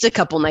a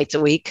couple nights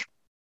a week.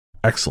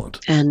 Excellent.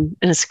 And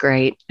it's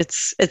great.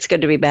 It's good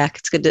to be back.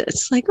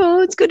 It's like,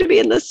 oh, it's good to be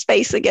in this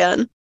space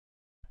again.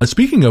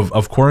 Speaking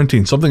of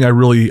quarantine, something I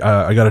really,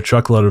 I got a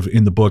chuckle out of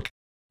in the book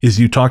is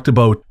you talked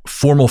about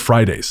formal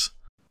Fridays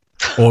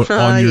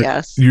on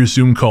your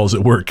Zoom calls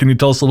at work. Can you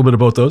tell us a little bit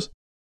about those?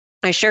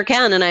 I sure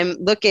can. And I'm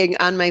looking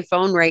on my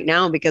phone right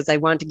now because I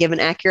want to give an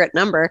accurate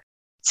number.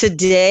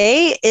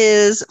 Today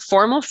is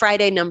Formal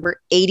Friday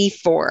number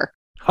 84.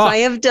 So I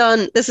have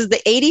this is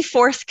the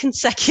 84th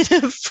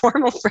consecutive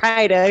Formal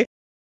Friday.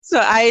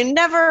 So I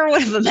never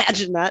would have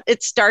imagined that.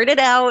 It started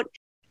out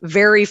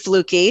very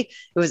fluky.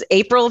 It was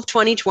April of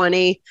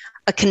 2020,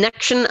 a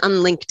connection on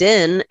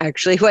LinkedIn,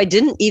 actually, who I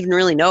didn't even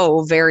really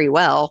know very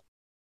well.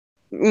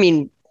 I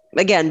mean,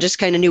 again, just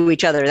kind of knew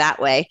each other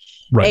that way.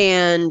 Right.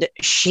 And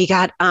she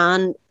got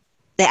on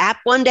the app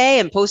one day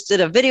and posted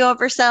a video of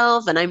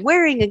herself, and I'm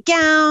wearing a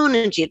gown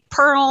and she had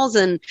pearls,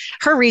 and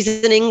her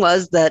reasoning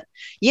was that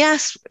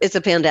yes, it's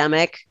a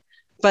pandemic,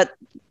 but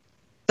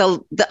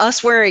the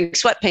us wearing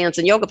sweatpants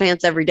and yoga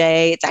pants every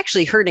day, it's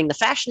actually hurting the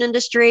fashion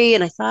industry.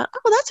 And I thought,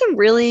 oh, that's a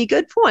really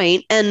good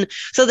point. And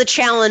so the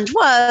challenge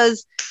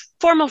was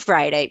Formal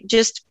Friday,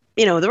 just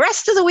the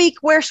rest of the week,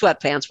 wear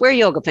sweatpants, wear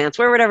yoga pants,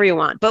 wear whatever you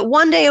want, but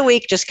one day a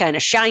week, just kind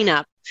of shine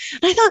up.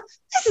 And I thought,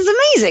 this is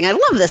amazing. I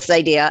love this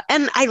idea.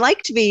 And I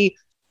like to be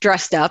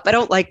dressed up. I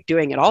don't like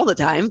doing it all the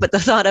time, but the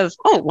thought of,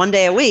 one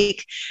day a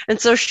week. And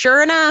so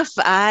sure enough,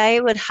 I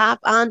would hop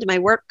onto my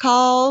work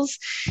calls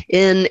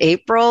in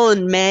April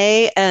and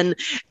May. And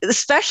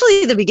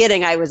especially the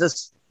beginning, I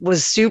was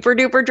super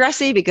duper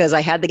dressy because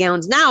I had the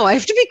gowns. Now I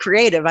have to be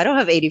creative. I don't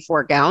have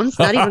 84 gowns,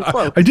 not even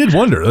close. I did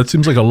wonder. That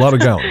seems like a lot of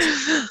gowns.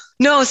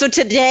 No, so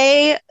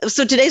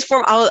today's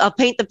form, I'll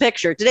paint the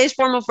picture. Today's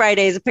Formal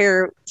Friday is a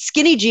pair of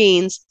skinny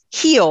jeans,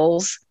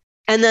 heels,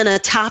 and then a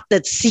top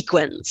that's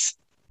sequins.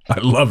 I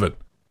love it.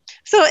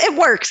 So it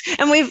works.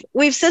 And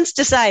we've since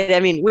decided, I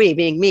mean, we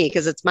being me,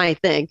 because it's my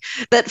thing,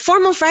 that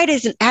Formal Friday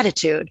is an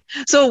attitude.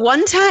 So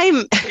one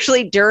time,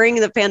 actually during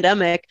the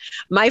pandemic,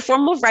 my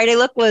Formal Friday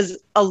look was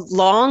a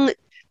long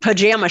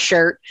pajama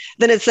shirt.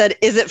 Then it said,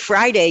 "Is it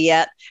Friday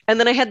yet?" And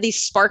then I had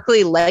these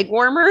sparkly leg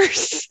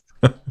warmers.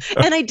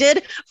 And I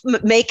did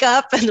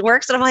makeup and the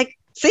works. And I'm like,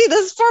 see,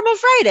 this is Formal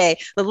Friday.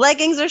 The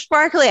leggings are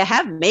sparkly. I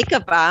have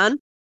makeup on.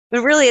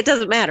 But really, it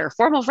doesn't matter.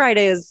 Formal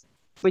Friday is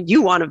what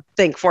you want to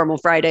think Formal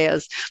Friday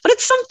is. But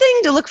it's something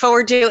to look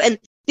forward to. And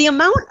the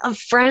amount of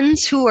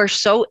friends who are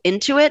so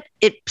into it,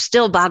 it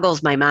still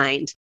boggles my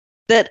mind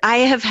that I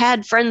have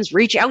had friends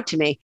reach out to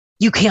me.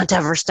 You can't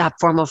ever stop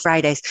Formal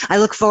Fridays. I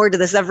look forward to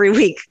this every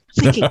week.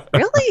 I'm thinking,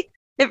 really?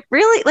 It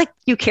really, like,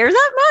 you care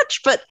that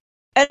much?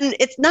 And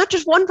it's not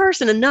just one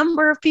person, a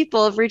number of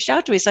people have reached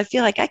out to me. So I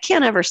feel like I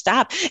can't ever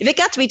stop. If it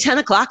got to be 10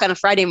 o'clock on a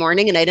Friday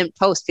morning and I didn't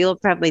post, people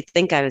would probably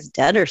think I was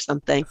dead or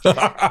something.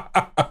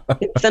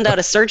 Send out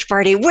a search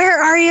party.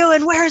 Where are you?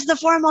 And where's the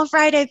Formal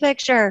Friday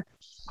picture?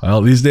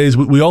 Well, these days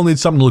we all need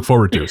something to look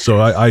forward to. So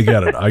I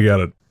get it. I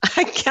get it.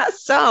 I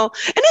guess so.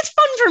 And it's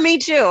fun for me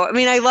too. I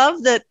mean, I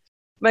love that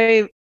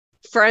my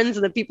friends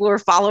and the people who are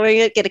following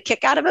it get a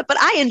kick out of it, but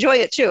I enjoy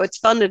it too. It's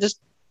fun to just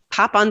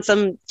pop on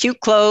some cute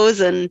clothes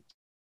and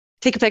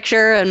take a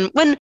picture. And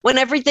when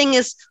everything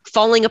is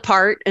falling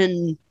apart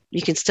and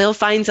you can still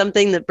find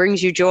something that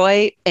brings you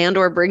joy and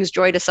or brings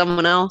joy to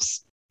someone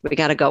else, we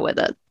got to go with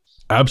it.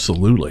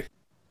 Absolutely.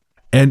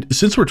 And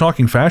since we're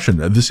talking fashion,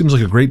 this seems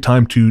like a great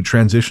time to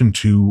transition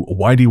to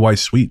YDY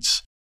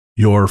Sweets,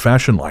 your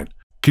fashion line.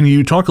 Can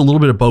you talk a little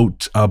bit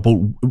about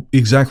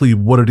exactly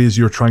what it is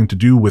you're trying to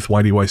do with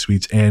YDY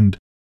Sweets and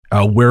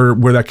where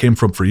that came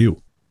from for you?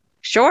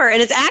 Sure.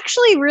 And it's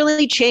actually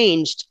really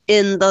changed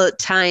in the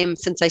time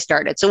since I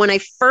started. So when I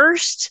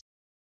first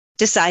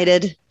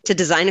decided to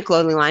design a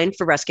clothing line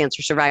for breast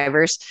cancer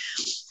survivors,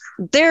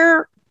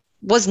 there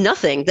was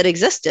nothing that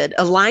existed,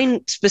 a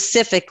line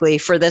specifically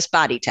for this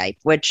body type,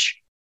 which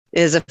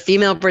is a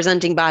female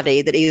presenting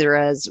body that either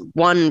has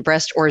one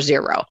breast or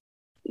zero.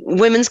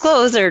 Women's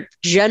clothes are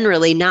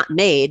generally not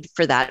made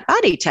for that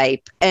body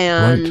type.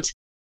 And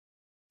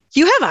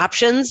you have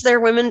options. There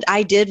are women,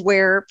 I did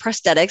wear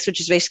prosthetics,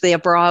 which is basically a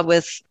bra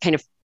with kind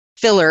of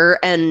filler,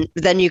 and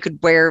then you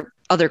could wear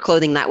other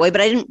clothing that way,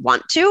 but I didn't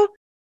want to.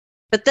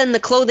 But then the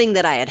clothing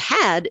that I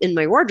had in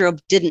my wardrobe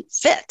didn't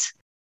fit.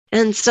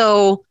 And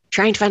so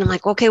trying to find, I'm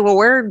like, okay, well,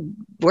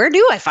 where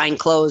do I find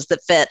clothes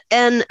that fit?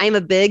 And I'm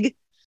a big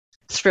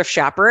thrift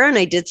shopper, and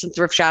I did some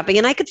thrift shopping,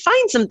 and I could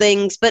find some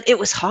things, but it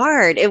was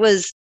hard.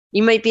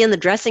 You might be in the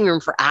dressing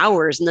room for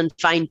hours and then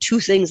find 2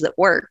 things that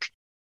work.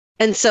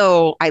 And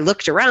so I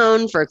looked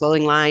around for a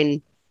clothing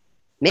line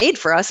made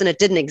for us, and it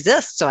didn't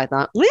exist. So I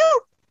thought,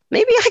 well,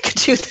 maybe I could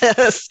do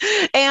this.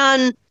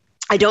 And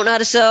I don't know how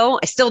to sew.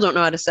 I still don't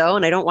know how to sew,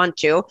 and I don't want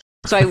to.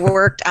 So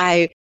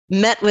I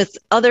met with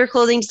other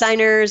clothing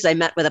designers. I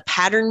met with a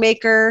pattern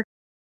maker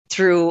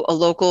through a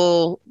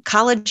local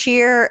college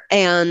here.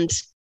 And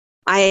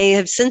I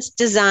have since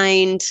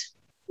designed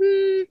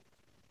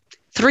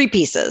 3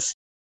 pieces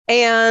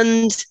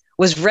and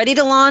was ready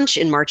to launch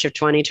in March of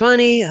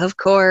 2020, of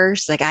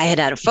course. Like I had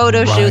a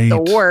photo shoot,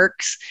 the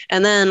works,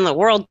 and then the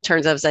world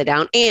turns upside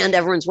down and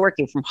everyone's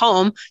working from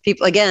home.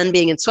 People, again,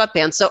 being in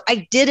sweatpants. So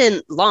I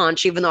didn't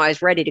launch, even though I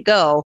was ready to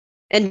go,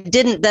 and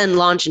didn't then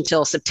launch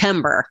until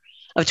September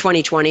of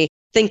 2020,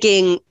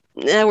 thinking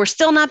we're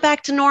still not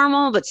back to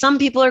normal, but some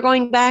people are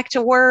going back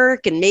to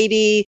work and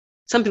maybe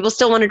some people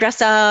still want to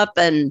dress up,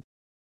 and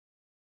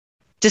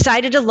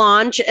decided to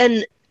launch.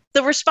 And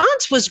the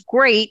response was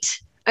great.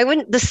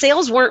 The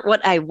sales weren't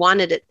what I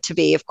wanted it to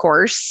be, of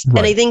course. Right.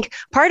 And I think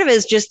part of it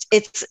is just,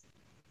 it's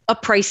a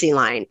pricey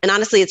line. And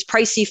honestly, it's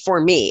pricey for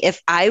me. If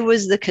I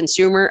was the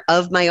consumer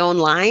of my own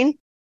line,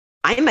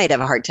 I might have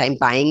a hard time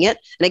buying it.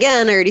 And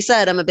again, I already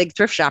said I'm a big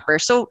thrift shopper.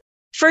 So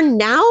for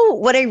now,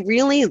 what I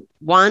really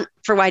want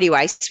for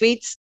YDY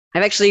Suites,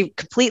 I've actually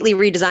completely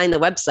redesigned the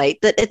website,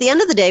 that at the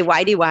end of the day,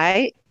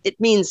 YDY, it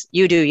means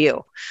you do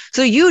you.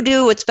 So you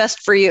do what's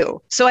best for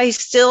you. So I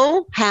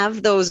still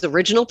have those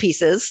original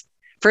pieces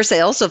for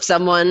sale. So if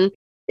someone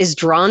is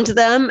drawn to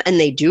them and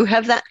they do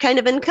have that kind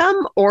of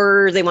income,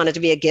 or they want it to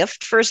be a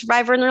gift for a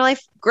survivor in their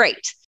life,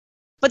 great.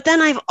 But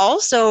then I've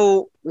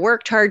also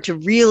worked hard to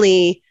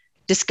really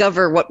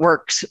discover what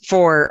works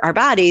for our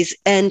bodies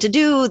and to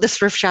do the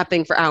thrift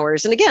shopping for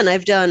hours. And again,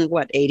 I've done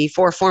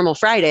 84 formal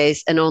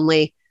Fridays, and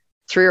only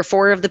 3 or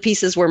 4 of the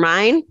pieces were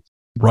mine.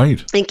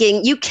 Right.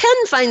 Thinking you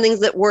can find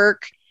things that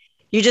work.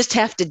 You just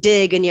have to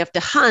dig and you have to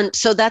hunt.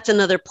 So that's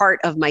another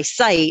part of my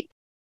site,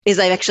 is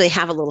I actually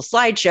have a little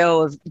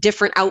slideshow of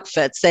different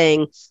outfits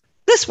saying,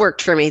 this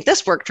worked for me,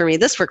 this worked for me,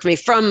 this worked for me,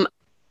 from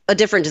a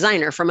different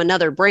designer, from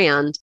another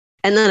brand.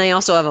 And then I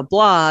also have a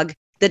blog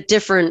that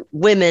different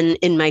women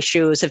in my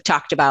shoes have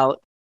talked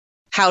about.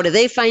 How do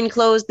they find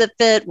clothes that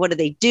fit? What do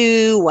they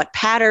do? What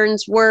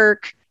patterns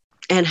work?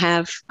 And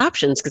have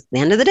options, because at the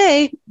end of the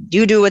day,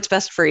 you do what's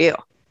best for you.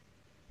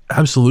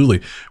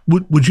 Absolutely.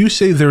 Would you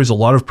say there is a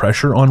lot of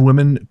pressure on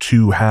women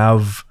to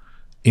have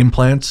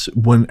implants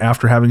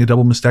after having a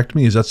double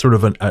mastectomy? Is that sort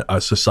of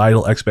a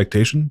societal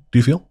expectation, do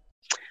you feel?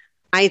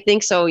 I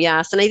think so,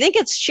 yes. And I think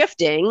it's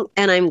shifting,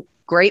 and I'm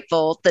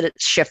grateful that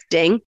it's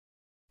shifting.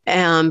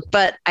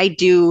 But I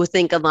do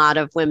think a lot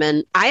of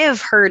women, I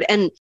have heard,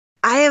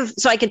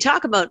 so I can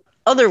talk about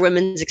other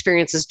women's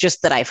experiences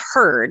just that I've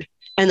heard,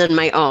 and then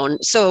my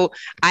own. So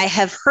I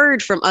have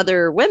heard from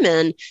other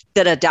women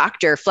that a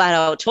doctor flat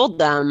out told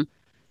them,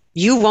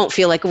 you won't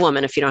feel like a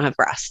woman if you don't have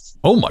breasts.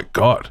 Oh my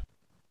God.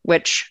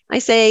 Which I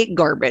say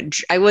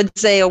garbage. I would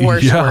say a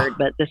worse word,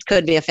 but this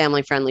could be a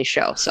family-friendly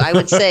show. So I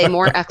would say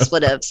more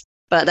expletives,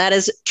 but that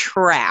is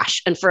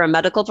trash. And for a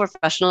medical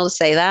professional to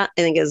say that,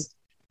 I think is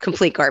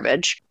complete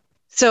garbage.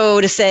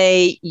 So to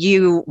say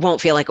you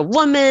won't feel like a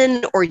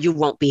woman or you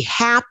won't be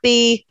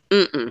happy.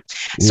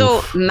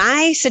 So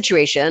my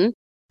situation,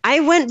 I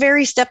went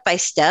very step by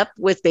step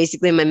with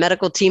basically my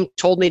medical team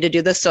told me to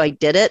do this. So I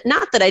did it.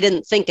 Not that I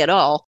didn't think at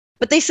all,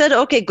 but they said,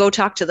 okay, go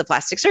talk to the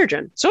plastic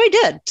surgeon. So I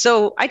did.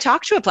 So I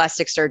talked to a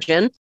plastic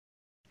surgeon,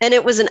 and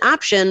it was an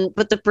option,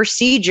 but the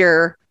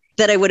procedure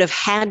that I would have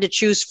had to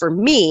choose for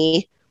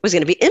me was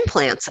going to be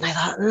implants. And I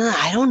thought,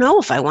 I don't know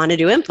if I want to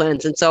do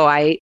implants. And so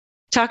I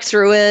talked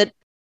through it.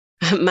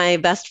 My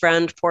best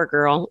friend, poor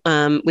girl,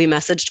 we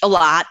messaged a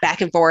lot back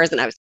and forth,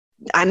 and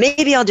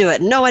maybe I'll do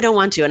it. No, I don't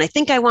want to. And I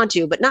think I want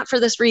to, but not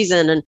for this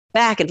reason, and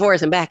back and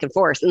forth and back and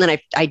forth. And then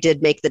I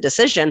did make the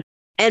decision,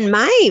 and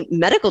my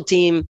medical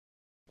team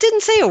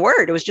didn't say a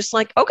word. It was just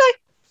like,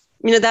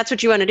 okay, that's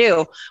what you want to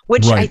do,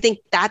 which I think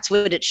that's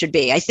what it should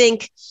be. I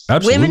think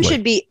women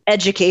should be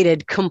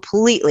educated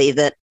completely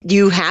that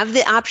you have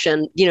the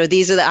option,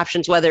 these are the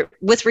options, whether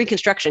with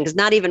reconstruction, because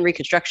not even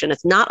reconstruction,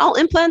 it's not all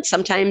implants.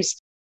 Sometimes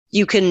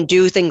you can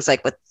do things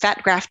like with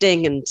fat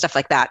grafting and stuff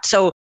like that.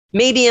 So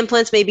maybe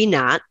implants, maybe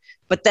not.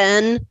 But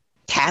then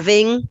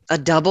having a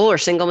double or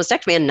single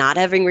mastectomy and not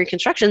having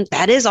reconstruction,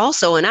 that is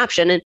also an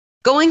option. And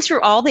going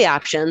through all the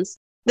options,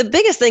 the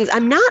biggest things,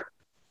 I'm not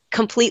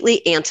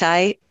completely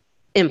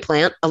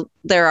anti-implant.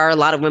 There are a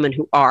lot of women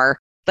who are,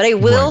 but I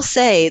will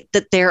say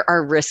that there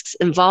are risks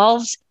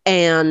involved.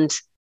 And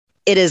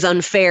it is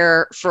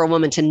unfair for a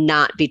woman to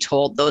not be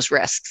told those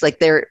risks.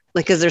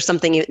 Because there's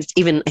something, it's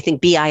even, I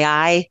think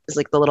BII is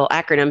like the little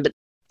acronym, but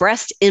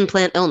breast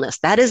implant illness.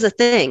 That is a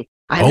thing.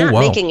 I'm not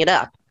making it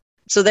up.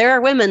 So there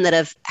are women that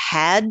have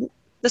had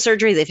the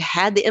surgery, they've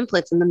had the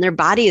implants, and then their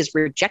body is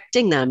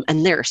rejecting them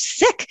and they're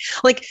sick,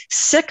 like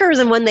sicker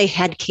than when they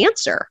had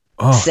cancer.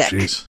 Sick.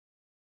 Geez.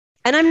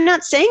 And I'm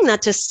not saying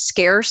that to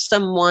scare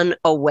someone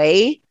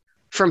away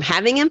from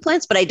having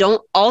implants, but I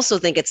don't also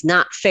think it's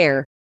not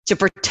fair to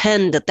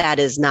pretend that that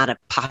is not a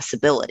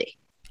possibility.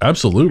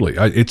 Absolutely.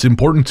 It's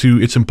important to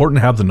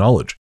have the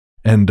knowledge.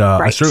 And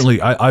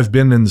right. I've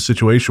been in the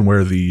situation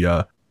where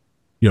the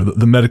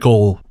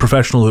medical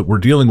professional that we're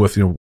dealing with,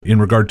 in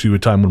regard to a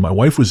time when my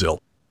wife was ill,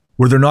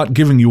 where they're not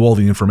giving you all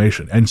the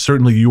information. And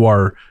certainly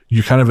you're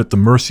kind of at the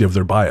mercy of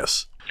their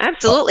bias.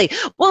 Absolutely.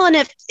 Well, and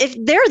if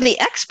they're the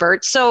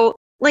experts, so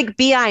like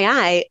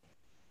BII,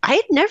 I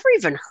had never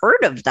even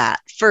heard of that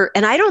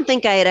and I don't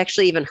think I had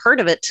actually even heard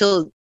of it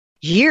till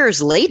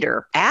years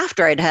later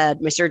after I'd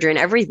had my surgery and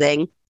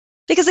everything,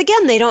 because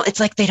again, it's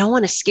like, they don't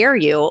want to scare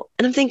you.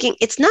 And I'm thinking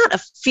it's not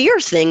a fear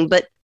thing,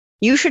 but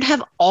you should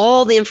have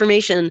all the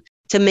information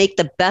to make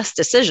the best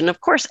decision.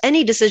 Of course,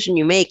 any decision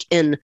you make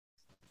in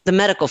the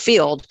medical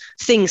field,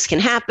 things can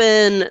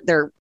happen. There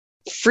are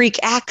freak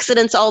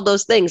accidents, all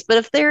those things. But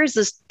if there's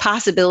this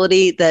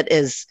possibility that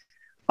is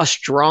a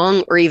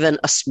strong or even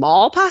a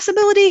small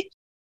possibility,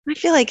 I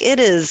feel like it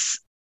is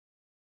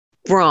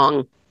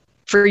wrong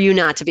for you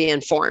not to be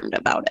informed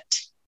about it.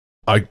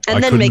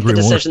 And then make the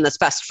decision that's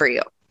best for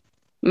you.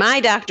 My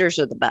doctors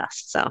are the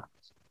best, so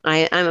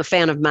I'm a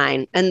fan of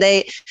mine. And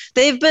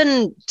they've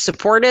been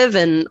supportive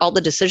in all the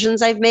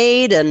decisions I've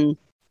made,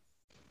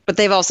 but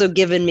they've also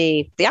given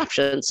me the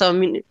option. So I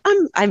mean,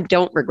 I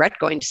don't regret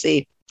going to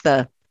see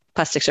the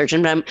plastic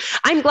surgeon, but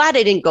I'm glad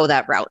I didn't go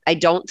that route. I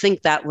don't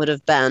think that would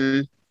have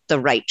been the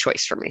right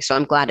choice for me. So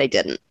I'm glad I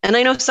didn't. And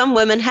I know some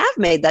women have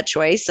made that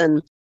choice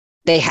and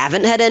they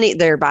haven't had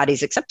their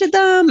bodies accepted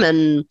them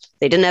and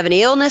they didn't have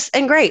any illness,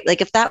 and great. Like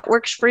if that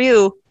works for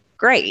you,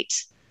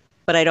 great.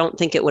 But I don't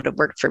think it would have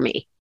worked for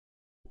me.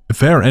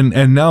 Fair.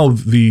 And now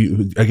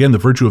the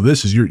virtue of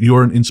this is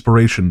you're an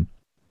inspiration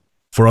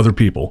for other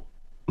people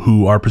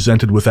who are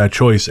presented with that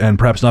choice and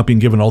perhaps not being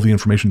given all the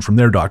information from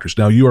their doctors.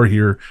 Now you are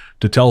here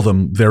to tell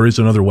them there is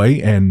another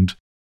way. And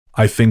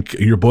I think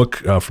your book,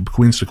 From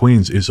Queens to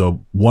Queens, is a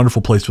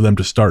wonderful place for them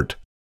to start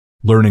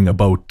learning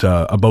about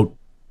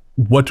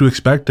what to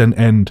expect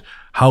and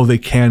how they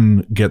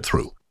can get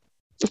through.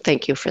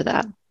 Thank you for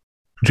that.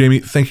 Jamie,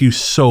 thank you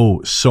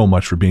so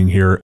much for being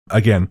here.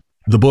 Again,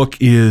 the book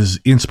is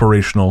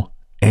inspirational.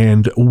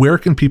 And where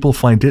can people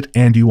find it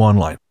and you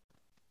online?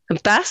 The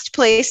best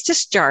place to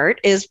start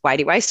is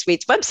YDY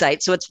Sweets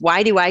website. So it's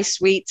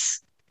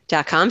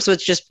ydysweets.com. So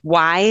it's just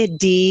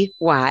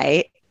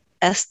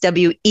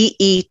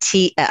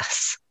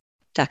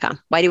YDYSWEETS.com.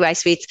 YDY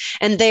Sweets.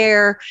 And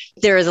there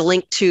is a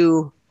link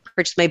to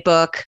purchase my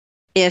book.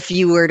 If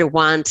you were to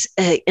want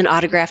an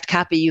autographed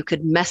copy, you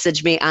could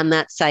message me on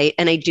that site.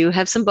 And I do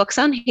have some books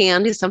on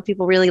hand. Some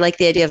people really like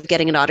the idea of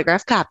getting an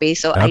autographed copy.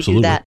 So absolutely. I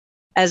do that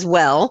as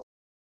well.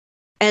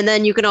 And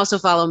then you can also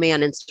follow me on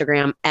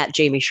Instagram at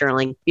Jamie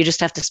Sherling. You just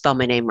have to spell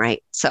my name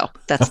right. So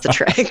that's the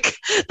trick.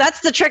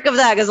 That's the trick of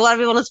that, because a lot of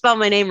people don't spell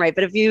my name right.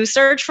 But if you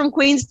search From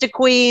Queens to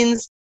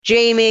Queens,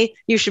 Jamie,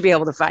 you should be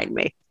able to find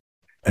me.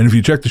 And if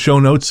you check the show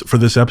notes for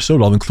this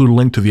episode, I'll include a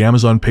link to the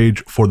Amazon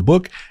page for the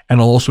book,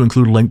 and I'll also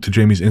include a link to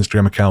Jamie's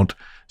Instagram account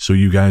so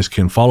you guys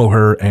can follow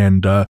her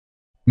and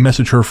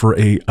message her for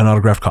an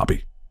autographed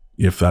copy,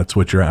 if that's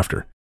what you're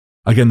after.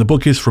 Again, the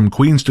book is From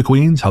Queens to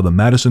Queens, How the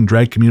Madison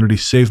Drag Community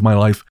Saved My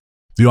Life.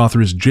 The author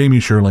is Jamie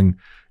Sherling.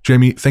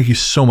 Jamie, thank you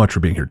so much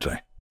for being here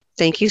today.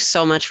 Thank you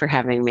so much for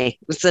having me.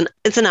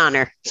 It's an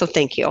honor, so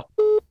thank you.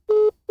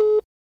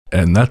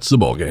 And that's the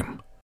ballgame.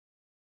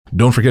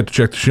 Don't forget to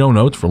check the show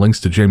notes for links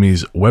to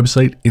Jamie's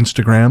website,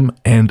 Instagram,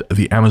 and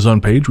the Amazon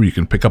page where you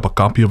can pick up a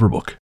copy of her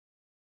book.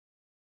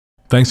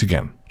 Thanks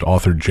again to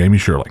author Jamie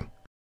Sherling.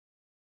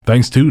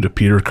 Thanks too to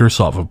Peter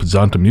Kursov of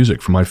Pizzanta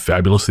Music for my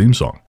fabulous theme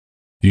song.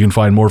 You can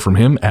find more from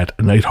him at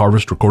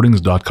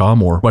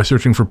nightharvestrecordings.com or by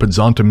searching for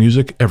Pizzanta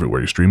Music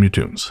everywhere you stream your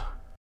tunes.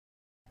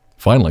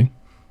 Finally,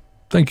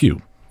 thank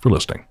you for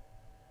listening.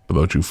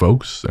 Without you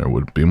folks, there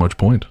wouldn't be much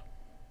point.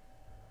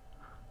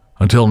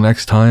 Until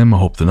next time, I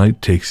hope the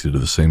night takes you to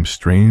the same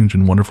strange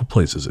and wonderful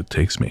places it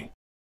takes me.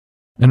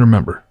 And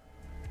remember,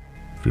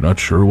 if you're not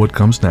sure what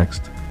comes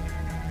next,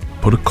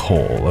 put a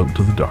call out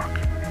into the dark.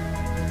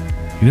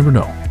 You never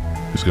know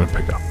who's going to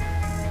pick up.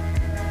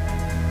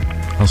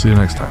 I'll see you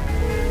next time.